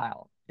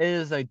versatile. It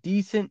is a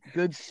decent,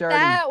 good starting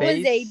That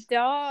base. was a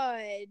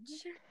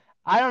dodge.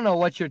 I don't know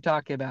what you're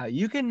talking about.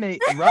 You can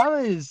make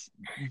ramen is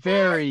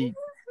very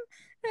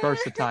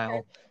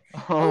versatile.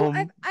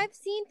 I've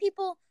seen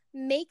people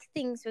make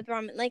things with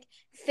ramen, like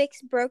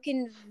fix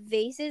broken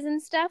vases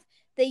and stuff.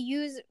 They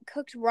use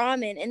cooked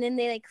ramen and then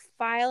they like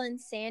file and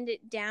sand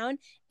it down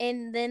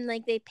and then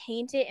like they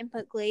paint it and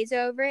put glaze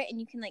over it and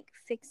you can like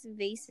fix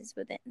vases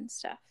with it and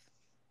stuff.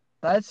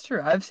 That's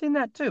true. I've seen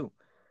that too.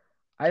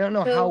 I don't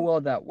know how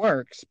well that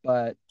works,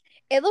 but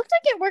it looked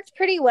like it worked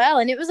pretty well,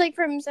 and it was like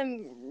from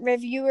some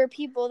reviewer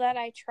people that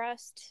I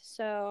trust,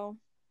 so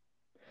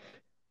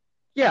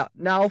yeah.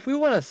 Now, if we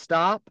want to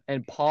stop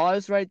and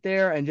pause right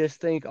there and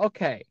just think,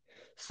 okay,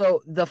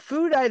 so the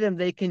food item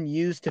they can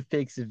use to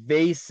fix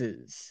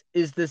vases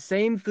is the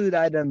same food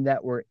item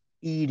that we're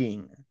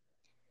eating.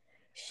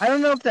 I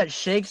don't know if that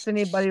shakes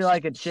anybody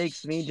like it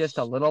shakes me just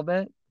a little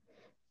bit,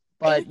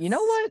 but you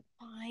know what?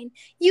 Fine.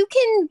 You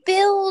can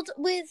build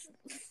with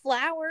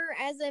flour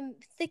as a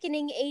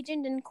thickening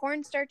agent and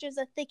cornstarch as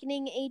a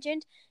thickening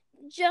agent,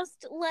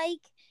 just like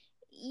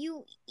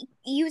you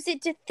use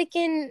it to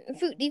thicken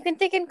food. You can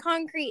thicken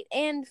concrete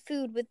and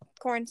food with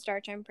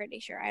cornstarch, I'm pretty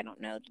sure. I don't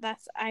know.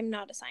 I'm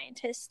not a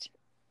scientist.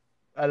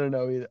 I don't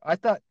know either. I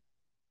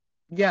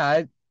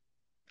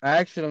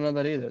actually don't know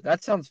that either.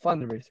 That sounds fun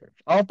to research.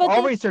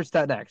 I'll research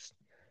that next.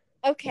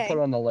 Okay. We'll put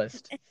it on the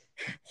list.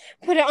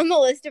 Put it on the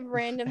list of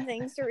random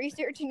things to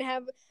research and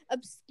have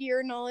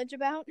obscure knowledge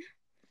about.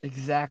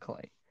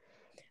 Exactly.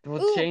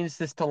 We'll change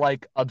this to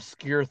like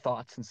obscure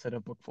thoughts instead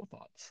of bookful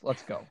thoughts.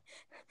 Let's go.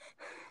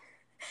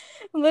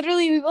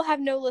 Literally, we will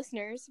have no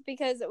listeners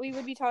because we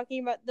would be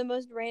talking about the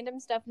most random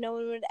stuff. No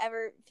one would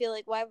ever feel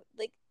like why.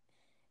 Like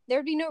there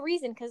would be no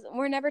reason because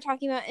we're never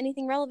talking about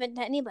anything relevant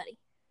to anybody.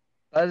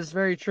 That is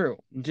very true.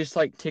 Just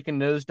like take a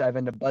nosedive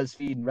into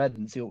BuzzFeed and Reddit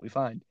and see what we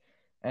find,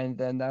 and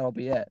then that'll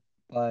be it.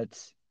 But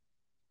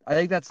I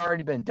think that's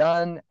already been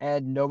done,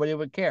 and nobody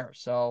would care.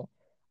 So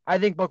I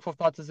think Bookful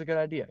Thoughts is a good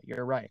idea.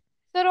 You're right.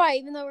 So do I,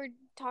 even though we're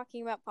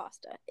talking about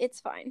pasta. It's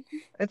fine.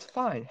 It's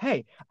fine.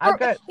 Hey, I've Or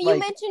got you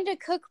mentioned a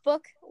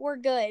cookbook. We're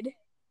good.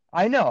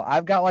 I know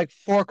I've got like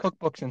 4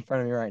 cookbooks in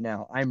front of me right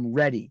now. I'm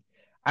ready.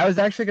 I was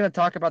actually going to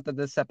talk about that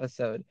this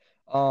episode.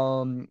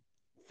 Um,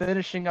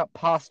 Finishing up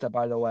pasta,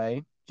 by the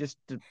way. Just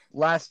the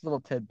last little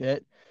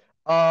tidbit.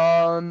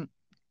 Um,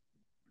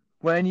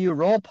 when you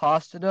roll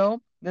pasta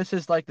dough, this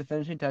is like the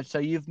finishing touch. So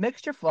you've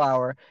mixed your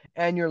flour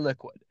and your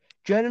liquid.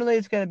 Generally,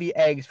 it's going to be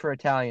eggs for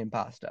Italian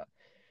pasta.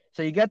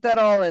 So you get that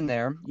all in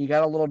there. You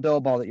got a little dough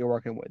ball that you're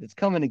working with. It's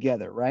coming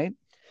together, right?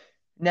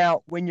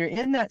 Now, when you're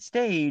in that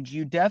stage,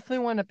 you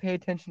definitely want to pay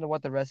attention to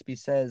what the recipe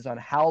says on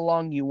how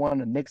long you want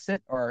to mix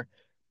it, or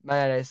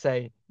might I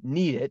say,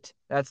 knead it.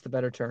 That's the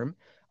better term.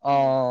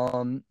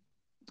 Um,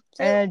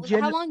 So and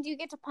how long do you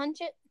get to punch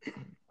it?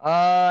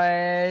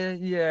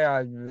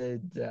 yeah,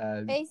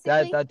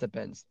 Basically, that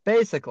depends.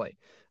 Basically,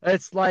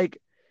 it's like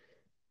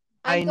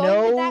I I'm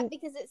going with that know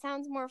because it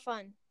sounds more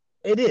fun.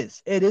 it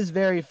is. It is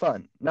very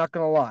fun. Not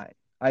gonna lie,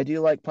 I do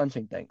like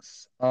punching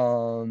things.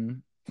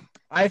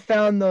 I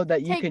found though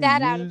that you Take can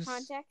that out of use.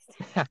 context.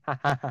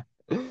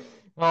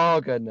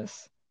 Oh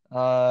goodness.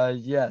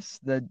 Yes,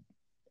 the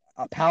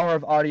power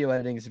of audio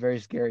editing is a very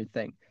scary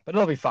thing, but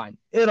it'll be fine.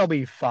 It'll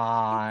be It's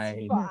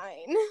fine.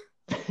 fine.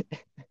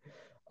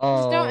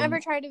 Just don't ever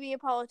Um, try to be a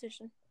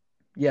politician.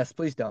 yes,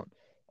 please don't.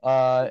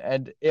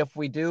 And if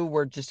we do,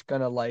 we're just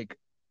gonna like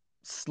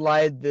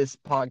slide this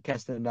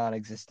podcast into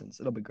non-existence.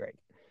 It'll be great.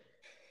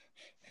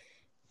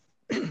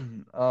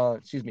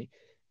 Excuse me.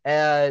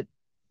 Uh,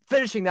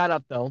 Finishing that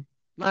up though,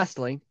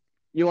 lastly,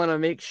 you want to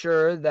make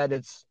sure that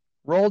it's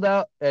rolled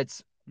out,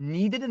 it's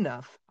kneaded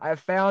enough. I've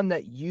found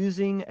that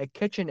using a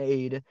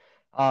KitchenAid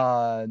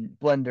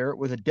blender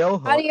with a dough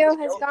hook. Audio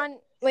has gone.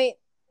 Wait,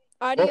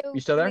 Oh, you audio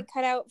still kind of there?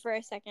 cut out for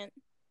a second.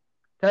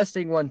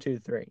 Testing 1, 2,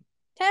 3.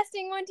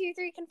 Testing 1, 2,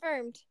 3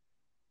 confirmed.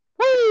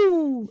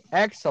 Woo!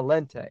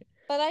 Excelente.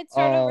 But I'd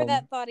start over Um,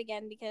 that thought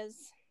again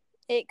because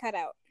it cut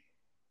out.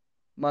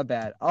 my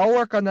bad. I'll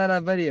work on that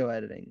on video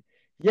editing.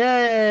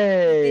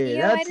 Yay!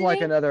 Video That's like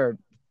editing? another.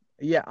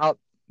 Yeah. I'll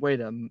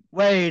wait a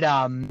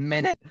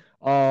minute.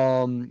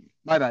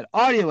 My bad.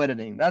 Audio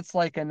editing. That's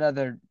like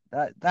another.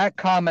 That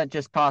comment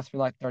just cost me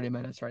like 30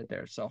 minutes right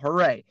there. So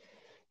hooray!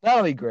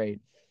 That'll be great.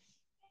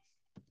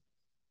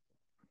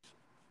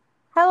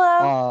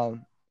 Hello.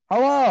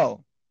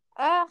 Hello.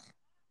 Ugh.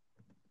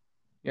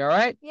 You all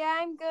right? Yeah,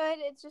 I'm good.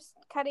 It's just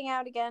cutting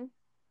out again.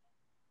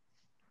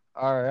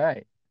 All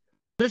right.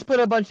 Just put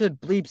a bunch of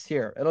bleeps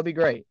here. It'll be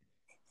great.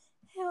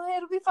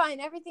 It'll be fine.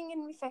 Everything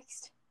can be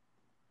fixed.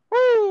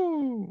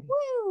 Woo!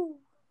 Woo!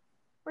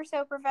 We're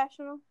so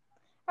professional. All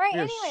right.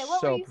 You're Anyway,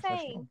 what were so you professional.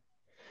 saying?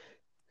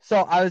 So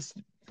I was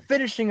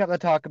finishing up the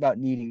talk about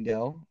kneading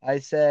dough. I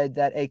said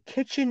that a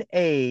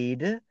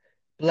KitchenAid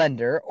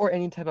blender or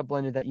any type of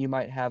blender that you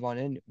might have on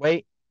in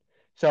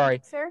sorry,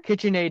 Mixer.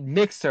 KitchenAid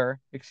mixer,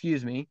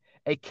 excuse me.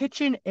 A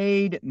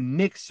KitchenAid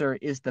mixer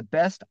is the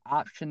best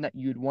option that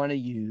you'd want to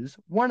use.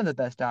 One of the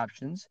best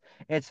options.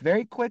 It's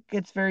very quick,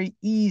 it's very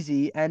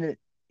easy, and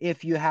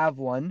if you have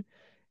one,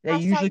 they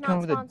Hashtag usually come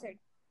not with a sponsored.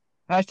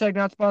 hashtag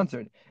not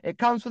sponsored. It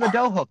comes with a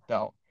dough hook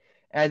though.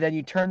 And then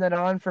you turn that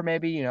on for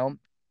maybe, 12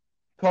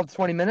 to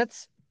 20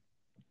 minutes.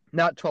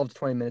 Not 12 to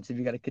 20 minutes if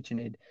you got a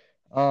KitchenAid.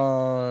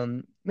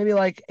 Maybe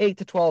like 8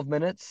 to 12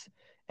 minutes.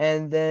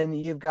 And then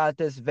you've got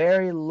this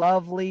very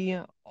lovely,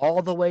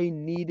 all the way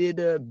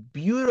kneaded,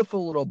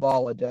 beautiful little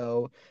ball of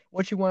dough.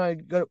 What you're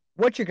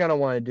gonna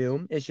want to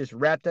do is just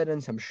wrap that in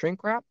some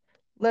shrink wrap,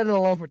 let it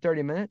alone for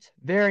 30 minutes.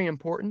 Very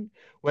important.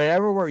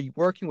 Whenever we're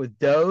working with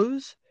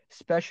doughs,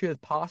 especially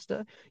with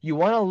pasta, you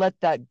want to let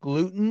that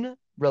gluten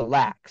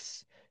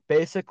relax.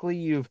 Basically,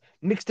 you've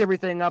mixed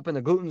everything up and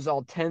the gluten's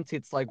all tense.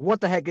 It's like, what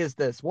the heck is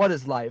this? What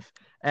is life?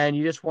 And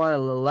you just want to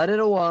let it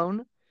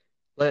alone,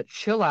 let it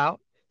chill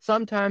out.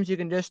 Sometimes you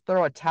can just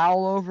throw a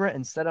towel over it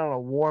and set it on a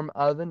warm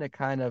oven to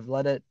kind of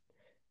let it,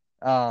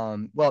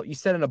 you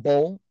set in a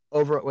bowl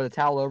over it with a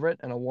towel over it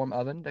and a warm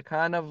oven to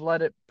kind of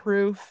let it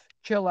proof,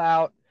 chill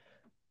out,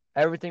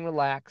 everything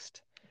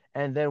relaxed.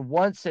 And then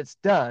once it's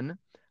done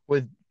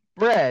with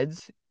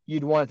breads,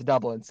 you'd want it to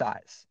double in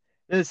size.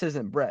 This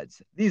isn't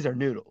breads, these are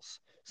noodles.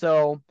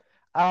 So,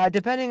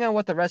 depending on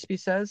what the recipe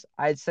says,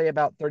 I'd say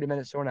about 30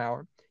 minutes to an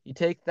hour. You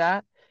take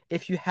that.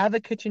 If you have a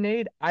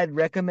KitchenAid, I'd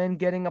recommend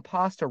getting a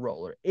pasta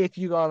roller if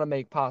you're going to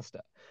make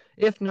pasta.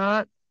 If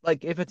not,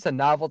 like if it's a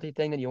novelty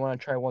thing that you want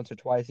to try once or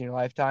twice in your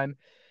lifetime,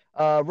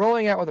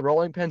 rolling out with a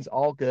rolling pin's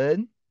all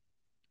good.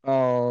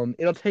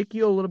 It'll take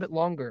you a little bit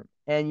longer,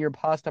 and your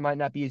pasta might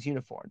not be as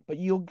uniform, but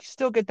you'll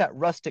still get that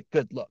rustic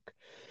good look.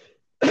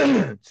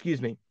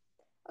 Excuse me.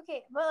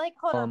 Okay, but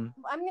hold on.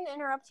 I'm gonna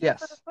interrupt you for a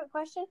Yes. quick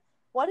question.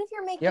 What if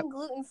you're Yep. making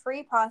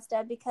gluten-free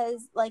pasta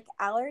because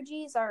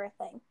allergies are a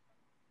thing?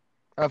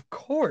 Of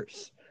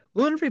course.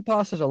 Gluten-free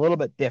pasta is a little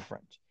bit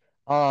different.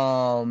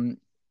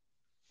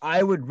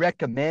 I would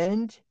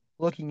recommend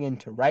looking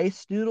into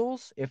rice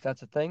noodles, if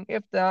that's a thing.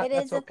 If not, It is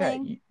that's a okay.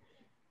 thing.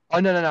 Oh,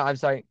 no, no, no. I'm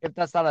sorry. If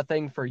that's not a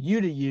thing for you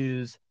to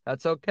use,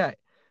 that's okay.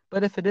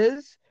 But if it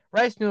is,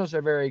 rice noodles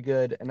are very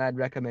good, and I'd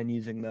recommend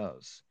using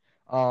those.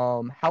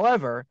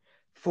 However,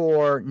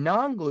 for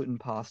non-gluten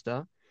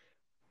pasta,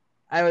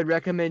 I would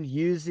recommend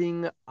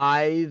using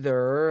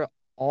either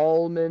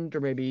almond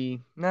or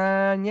maybe,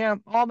 yeah,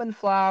 almond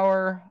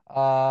flour,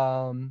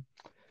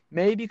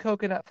 maybe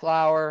coconut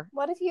flour.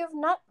 What if you have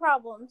nut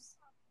problems?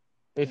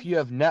 If you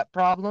have nut Like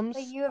problems,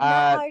 you have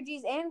nut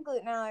allergies and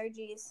gluten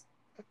allergies.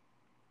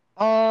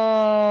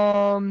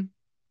 um,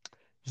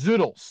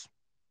 zoodles,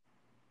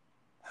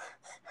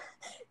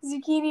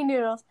 Zucchini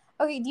noodles.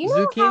 Okay, do you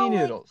know zucchini how like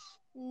noodles.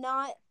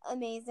 not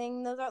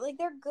amazing those are? Like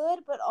they're good,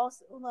 but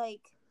also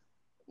like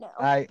no.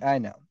 I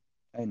know.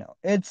 I know.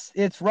 It's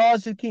raw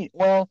zucchini.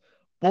 Well,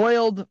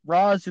 boiled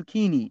raw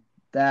zucchini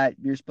that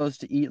you're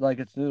supposed to eat like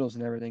it's noodles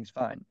and everything's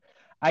fine.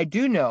 I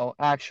do know,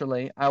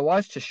 actually, I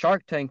watched a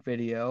Shark Tank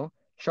video,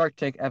 Shark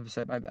Tank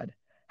episode, my bad.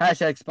 Hashtag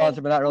Thank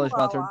sponsored, but not you, really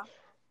sponsored.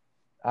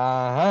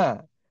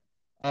 Wawa.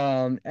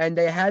 Uh-huh. And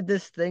they had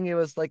this thing, it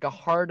was like a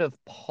heart of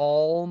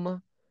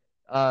palm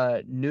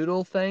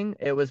noodle thing.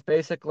 It was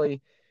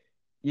basically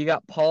you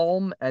got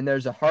palm and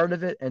there's a heart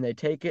of it and they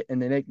take it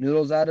and they make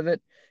noodles out of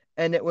it,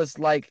 and it was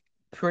like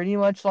pretty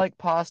much like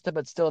pasta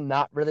but still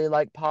not really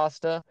like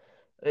pasta.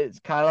 It's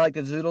kind of like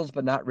the zoodles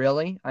but not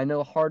really. I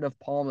know heart of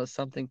palm is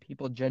something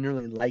people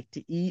generally like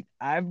to eat.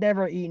 I've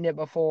never eaten it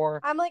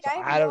before, I'm like, so I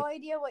have I no don't.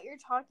 idea what you're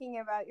talking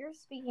about. You're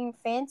speaking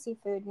fancy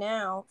food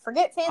now.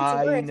 Forget fancy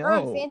I words. We're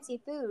on know. fancy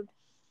food.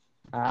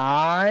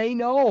 I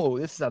know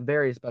this is a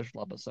very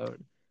special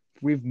episode.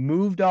 We've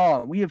moved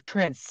on. We have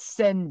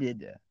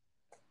transcended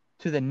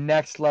to the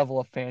next level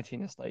of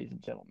fanciness, ladies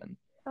and gentlemen.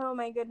 Oh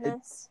my It,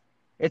 goodness.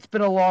 It's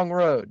been a long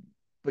road,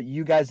 but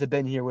you guys have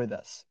been here with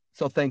us.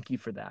 So thank you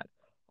for that.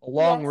 A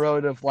long Yes.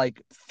 road of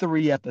like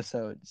 3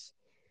 episodes.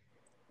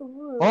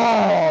 Ooh.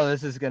 Oh,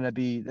 this is gonna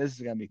be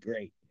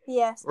great.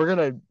 Yes. We're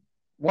gonna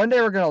One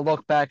day we're gonna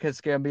look back. It's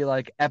gonna be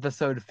like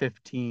episode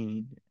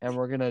 15, and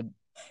we're gonna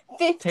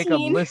take a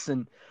 15.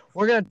 listen.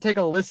 We're gonna take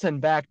a listen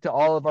back to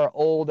all of our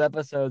old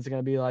episodes.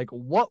 Gonna be like,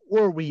 what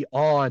were we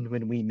on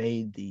when we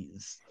made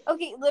these?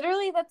 Okay,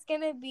 literally that's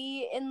gonna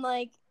be in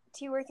like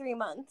 2 or 3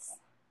 months.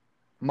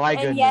 My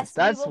And goodness, yes,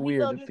 we that's will be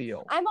weird to filled with.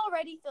 feel. I'm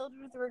already filled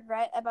with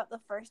regret about the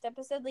first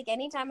episode. Like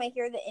anytime I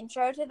hear the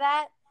intro to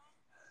that,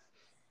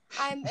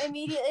 I'm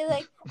immediately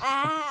like,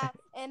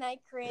 and I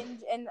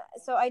cringe, and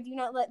so I do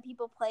not let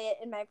people play it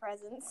in my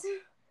presence.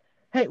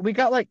 Hey, we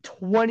got like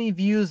 20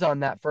 views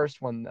on that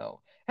first one though.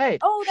 Hey,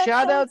 Oh, that's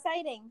shout so out.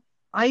 exciting.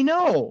 I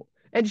know.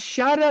 And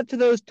shout out to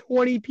those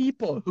 20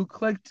 people who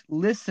clicked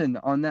listen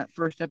on that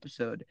first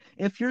episode.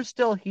 If you're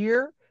still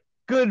here,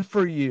 good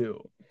for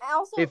you.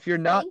 Also, If you're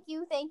not, thank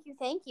you, thank you,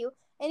 thank you.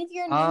 And if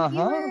you're a new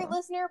viewer, uh-huh.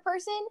 listener,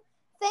 person,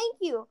 thank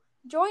you.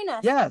 Join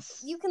us.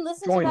 Yes. You can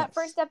listen to Join that us.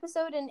 first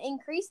episode and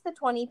increase the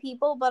 20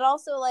 people, but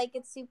also, like,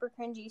 it's super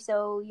cringy,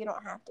 so you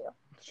don't have to.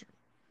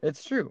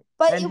 It's true.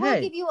 But And it will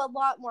hey, give you a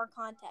lot more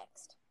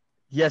context.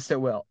 yes, it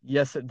will.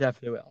 Yes, it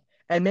definitely will.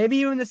 And maybe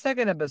even the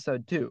second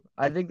episode too.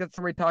 I think that's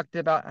where we talked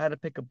about how to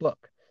pick a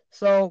book.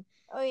 So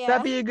Oh, yeah.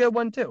 that'd be a good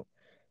one too.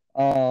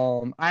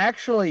 I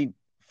actually,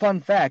 fun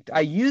fact,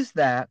 I used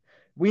that.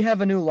 We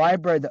have a new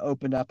library that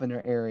opened up in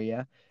our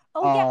area.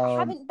 Oh, yeah, I Um,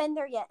 haven't been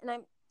there yet, and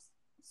I'm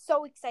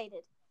so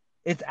excited.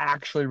 it's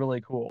actually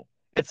really cool.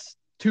 It's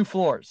 2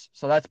 floors,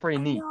 so that's pretty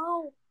I neat.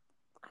 know.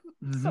 I'm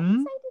so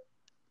Mm-hmm.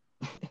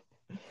 excited.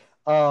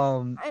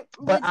 I'm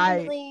But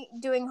legitimately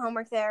doing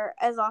homework there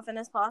as often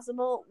as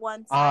possible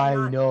once I'm I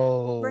not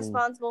know.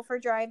 responsible for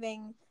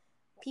driving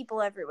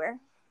people everywhere.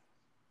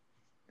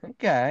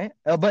 Okay,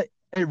 but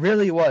it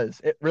really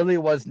was. It really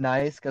was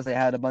nice because they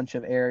had a bunch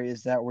of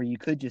areas that where you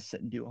could just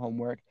sit and do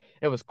homework.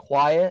 It was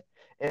quiet.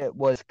 It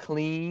was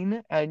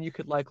clean, and you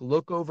could like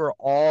look over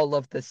all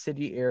of the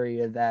city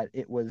area that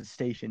it was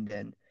stationed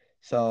in.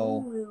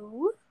 So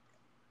Ooh.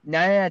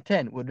 9 out of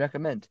 10 would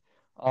recommend.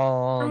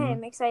 I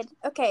am excited.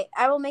 Okay,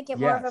 I will make it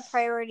more of a Yes,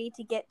 priority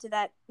to get to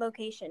that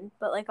location,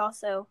 but like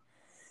also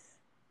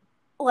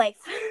life.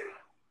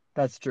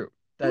 that's true.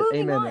 That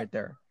Moving amen on. right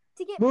there.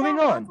 To get Moving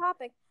back on on.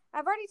 topic,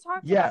 I've already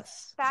talked about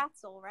Yes,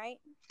 spatzel, right?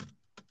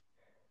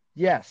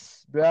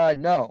 yes.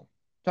 No,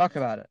 talk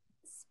about it.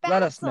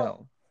 Let us Spatzel.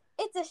 know.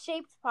 It's a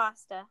shaped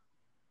pasta.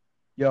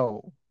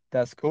 Yo,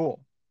 that's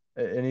cool.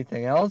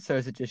 Anything else, or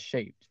is it just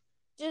shaped?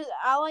 Just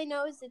all I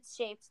know is it's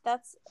shaped.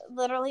 That's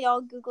literally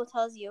all Google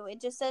tells you. It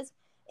just says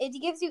it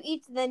gives you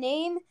each the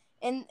name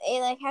and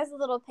it like has a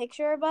little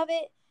picture above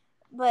it.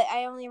 But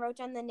I only wrote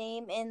down the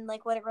name and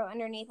like what it wrote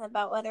underneath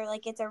about whether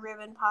like it's a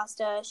ribbon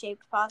pasta,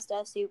 shaped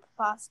pasta, soup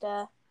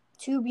pasta,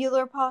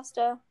 tubular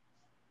pasta.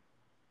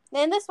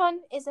 And this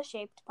one is a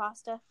shaped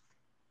pasta.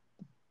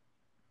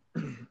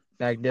 But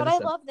I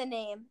Magnificent. love the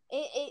name.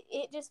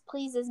 It just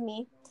pleases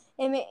me.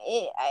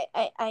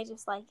 I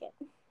just like it.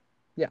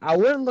 Yeah, I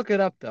wouldn't look it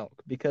up though,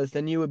 because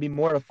then you would be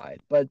mortified.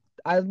 But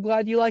I'm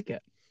glad you like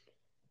it.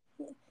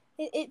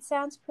 It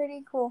sounds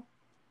pretty cool.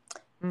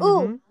 Ooh,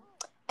 Mm-hmm.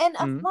 and a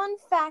Mm. fun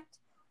fact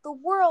The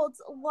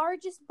world's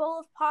largest bowl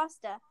of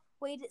pasta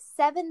weighed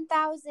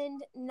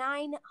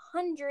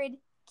 7,900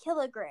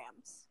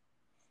 kilograms.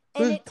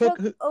 And it took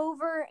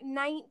over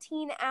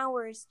 19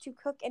 hours to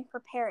cook and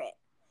prepare it.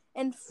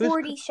 And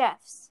 40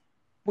 chefs.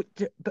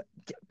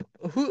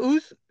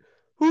 Who's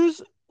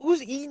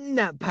eating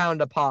that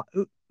pound of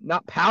pasta?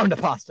 Not pound of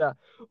pasta.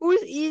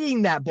 Who's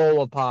eating that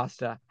bowl of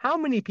pasta? How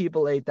many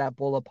people ate that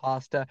bowl of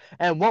pasta?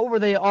 And what were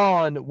they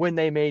on when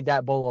they made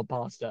that bowl of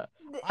pasta?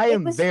 I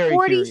am very curious. It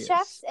was 40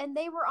 chefs, and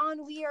they were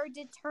on We Are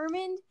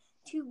Determined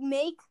to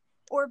make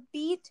or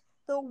beat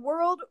the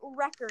world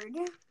record.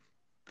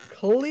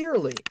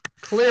 Clearly.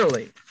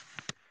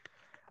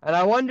 And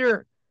I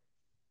wonder,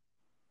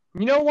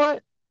 you know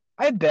what?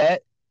 I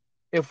bet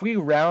if we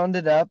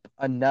rounded up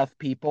enough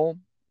people,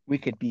 we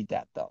could beat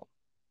that, though.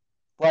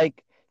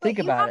 Like, think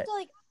about it.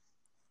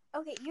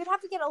 Okay, you'd have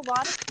to get a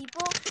lot of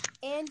people,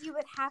 and you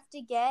would have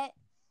to get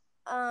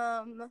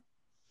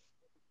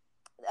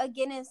a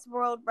Guinness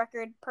World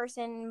Record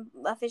person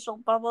official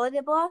blah blah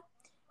blah blah.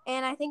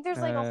 And I think there's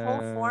like a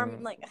whole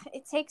form. Like,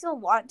 it takes a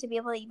lot to be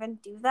able to even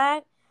do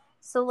that.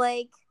 So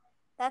like,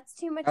 that's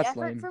too much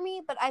effort for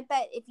me. But I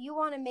bet if you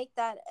want to make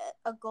that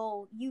a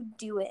goal, you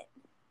do it.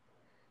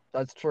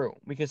 That's true.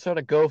 We can start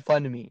a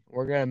GoFundMe.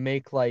 We're gonna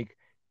make like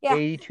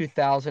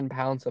 82,000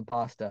 pounds of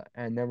pasta,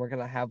 and then we're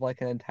gonna have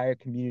like an entire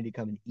community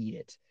come and eat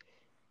it.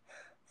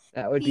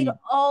 That would feed be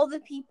all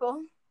the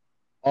people.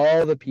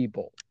 All the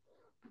people.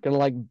 Gonna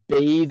like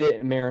bathe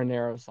it in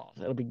marinara sauce.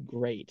 It'll be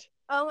great.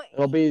 Oh,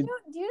 it'll be. Do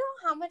you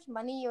know how much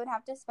money you would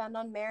have to spend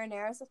on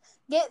marinara sauce?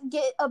 Get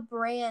a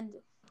brand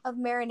of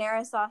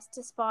marinara sauce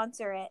to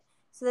sponsor it,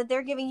 so that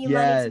they're giving you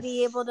money to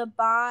be able to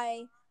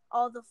buy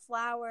all the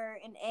flour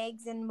and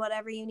eggs and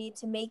whatever you need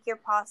to make your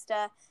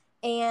pasta,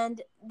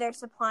 and they're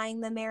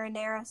supplying the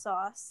marinara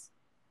sauce.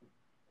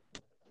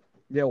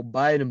 They'll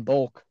buy it in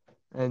bulk,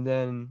 and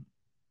then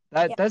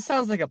that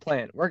sounds like a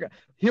plan.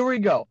 Here we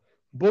go.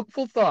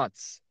 Bookful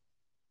thoughts.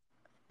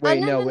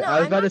 Wait, no. I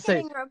was about to say.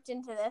 I'm not getting roped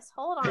into this.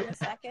 Hold on a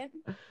second.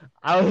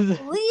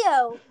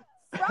 Leo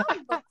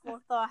from Bookful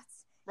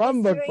Thoughts.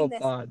 From Bookful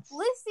Thoughts.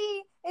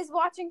 Lissy is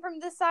watching from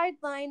the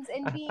sidelines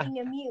and being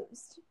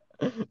amused.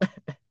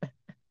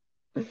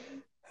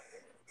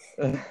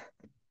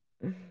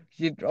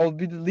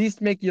 I'll at least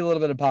make you a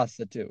little bit of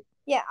pasta too.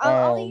 Yeah,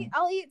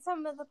 I'll eat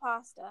some of the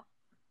pasta.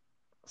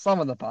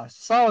 Some of the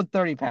pasta. Solid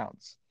 30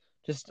 pounds.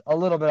 Just a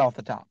little bit off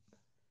the top.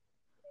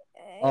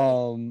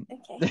 Okay.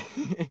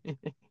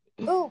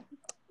 Oh,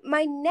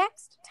 my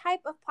next type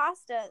of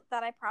pasta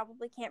that I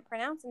probably can't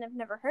pronounce and have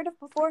never heard of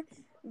before,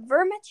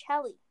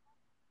 vermicelli.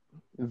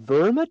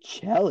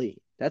 Vermicelli.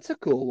 That's a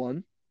cool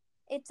one.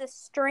 It's a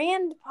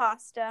strand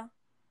pasta.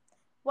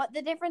 What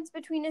the difference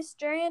between a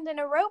strand and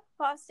a rope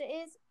pasta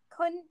is,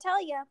 couldn't tell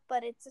you,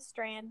 but it's a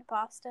strand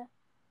pasta.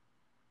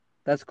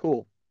 That's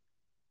cool.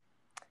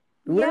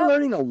 We're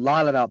learning a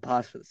lot about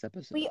pasta this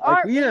episode. We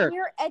are.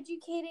 We're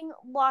educating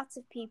lots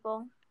of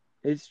people.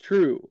 It's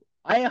true.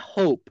 I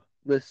hope,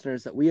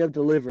 listeners, that we have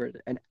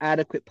delivered an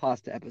adequate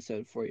pasta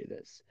episode for you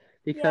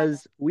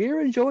because we're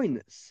enjoying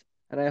this,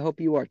 and I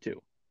hope you are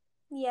too.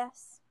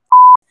 Yes.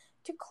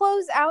 To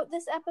close out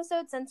this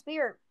episode, since we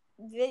are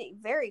very,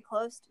 very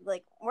close,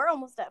 we're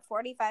almost at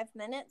 45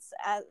 minutes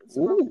as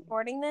we're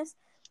recording this,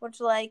 which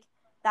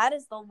that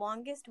is the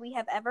longest we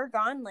have ever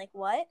gone.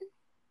 What?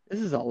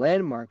 This is a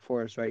landmark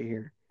for us right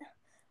here.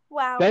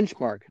 Wow.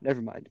 Benchmark.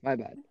 Never mind. My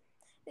bad.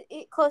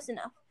 Close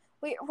enough.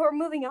 We're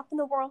moving up in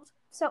the world.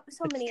 So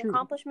many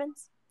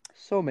accomplishments.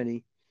 So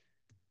many.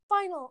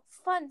 Final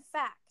fun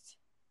fact.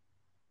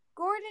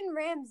 Gordon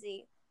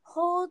Ramsay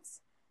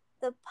holds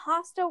the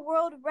pasta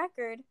world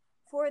record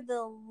for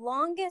the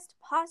longest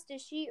pasta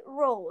sheet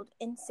rolled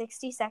in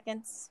 60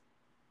 seconds.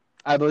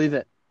 I believe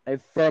it. I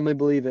firmly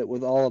believe it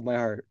with all of my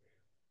heart.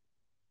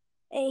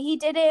 He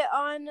did it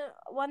on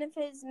one of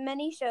his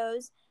many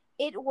shows.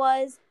 It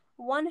was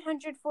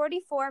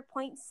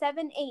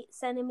 144.78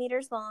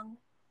 centimeters long.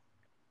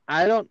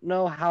 I don't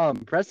know how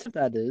impressive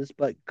that is,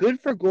 but good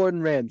for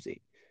Gordon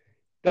Ramsay.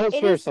 Don't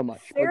swear so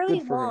much. Fairly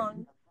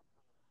long.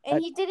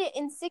 And he did it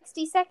in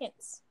 60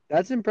 seconds.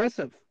 That's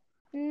impressive.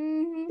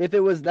 Mm-hmm. If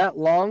it was that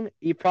long,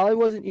 he probably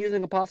wasn't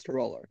using a pasta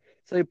roller.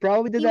 So he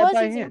probably did that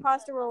by hand. He was using a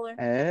pasta roller.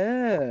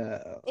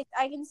 Oh.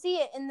 I can see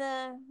it in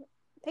the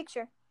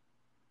picture.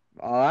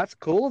 Oh, that's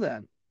cool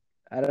then.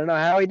 I don't know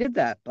how he did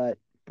that, but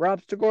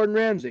props to Gordon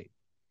Ramsay.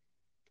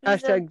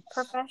 He's a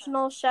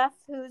professional chef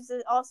who's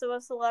also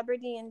a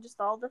celebrity and just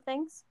all the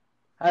things.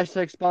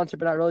 Hashtag sponsored,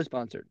 but not really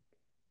sponsored.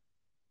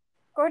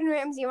 Gordon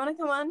Ramsay, you want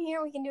to come on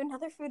here? We can do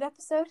another food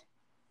episode.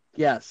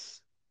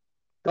 Yes.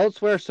 Don't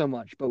swear so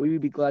much, but we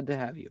would be glad to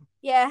have you.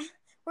 Yeah,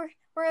 we're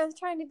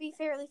trying to be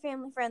fairly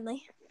family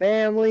friendly.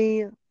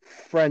 Family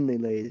friendly,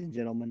 ladies and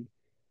gentlemen.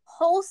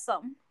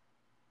 Wholesome.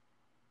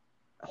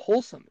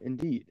 Wholesome,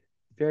 indeed.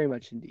 Very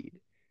much indeed.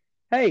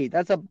 Hey,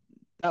 that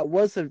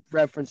was a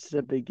reference to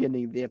the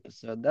beginning of the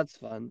episode. That's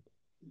fun.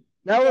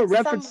 Now we're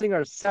referencing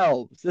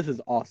ourselves. This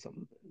is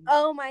awesome.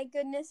 Oh my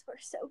goodness, we're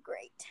so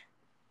great.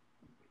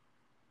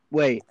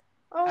 Wait,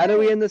 how do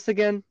we end this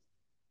again?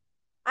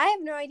 I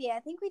have no idea. I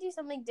think we do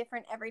something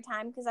different every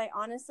time because I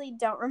honestly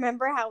don't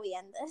remember how we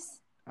end this.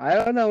 I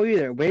don't know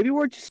either. Maybe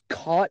we're just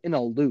caught in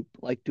a loop.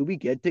 Like, do we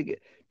get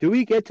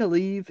to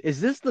leave?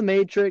 Is this the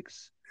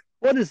Matrix?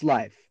 What is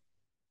life?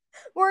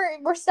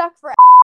 We're stuck for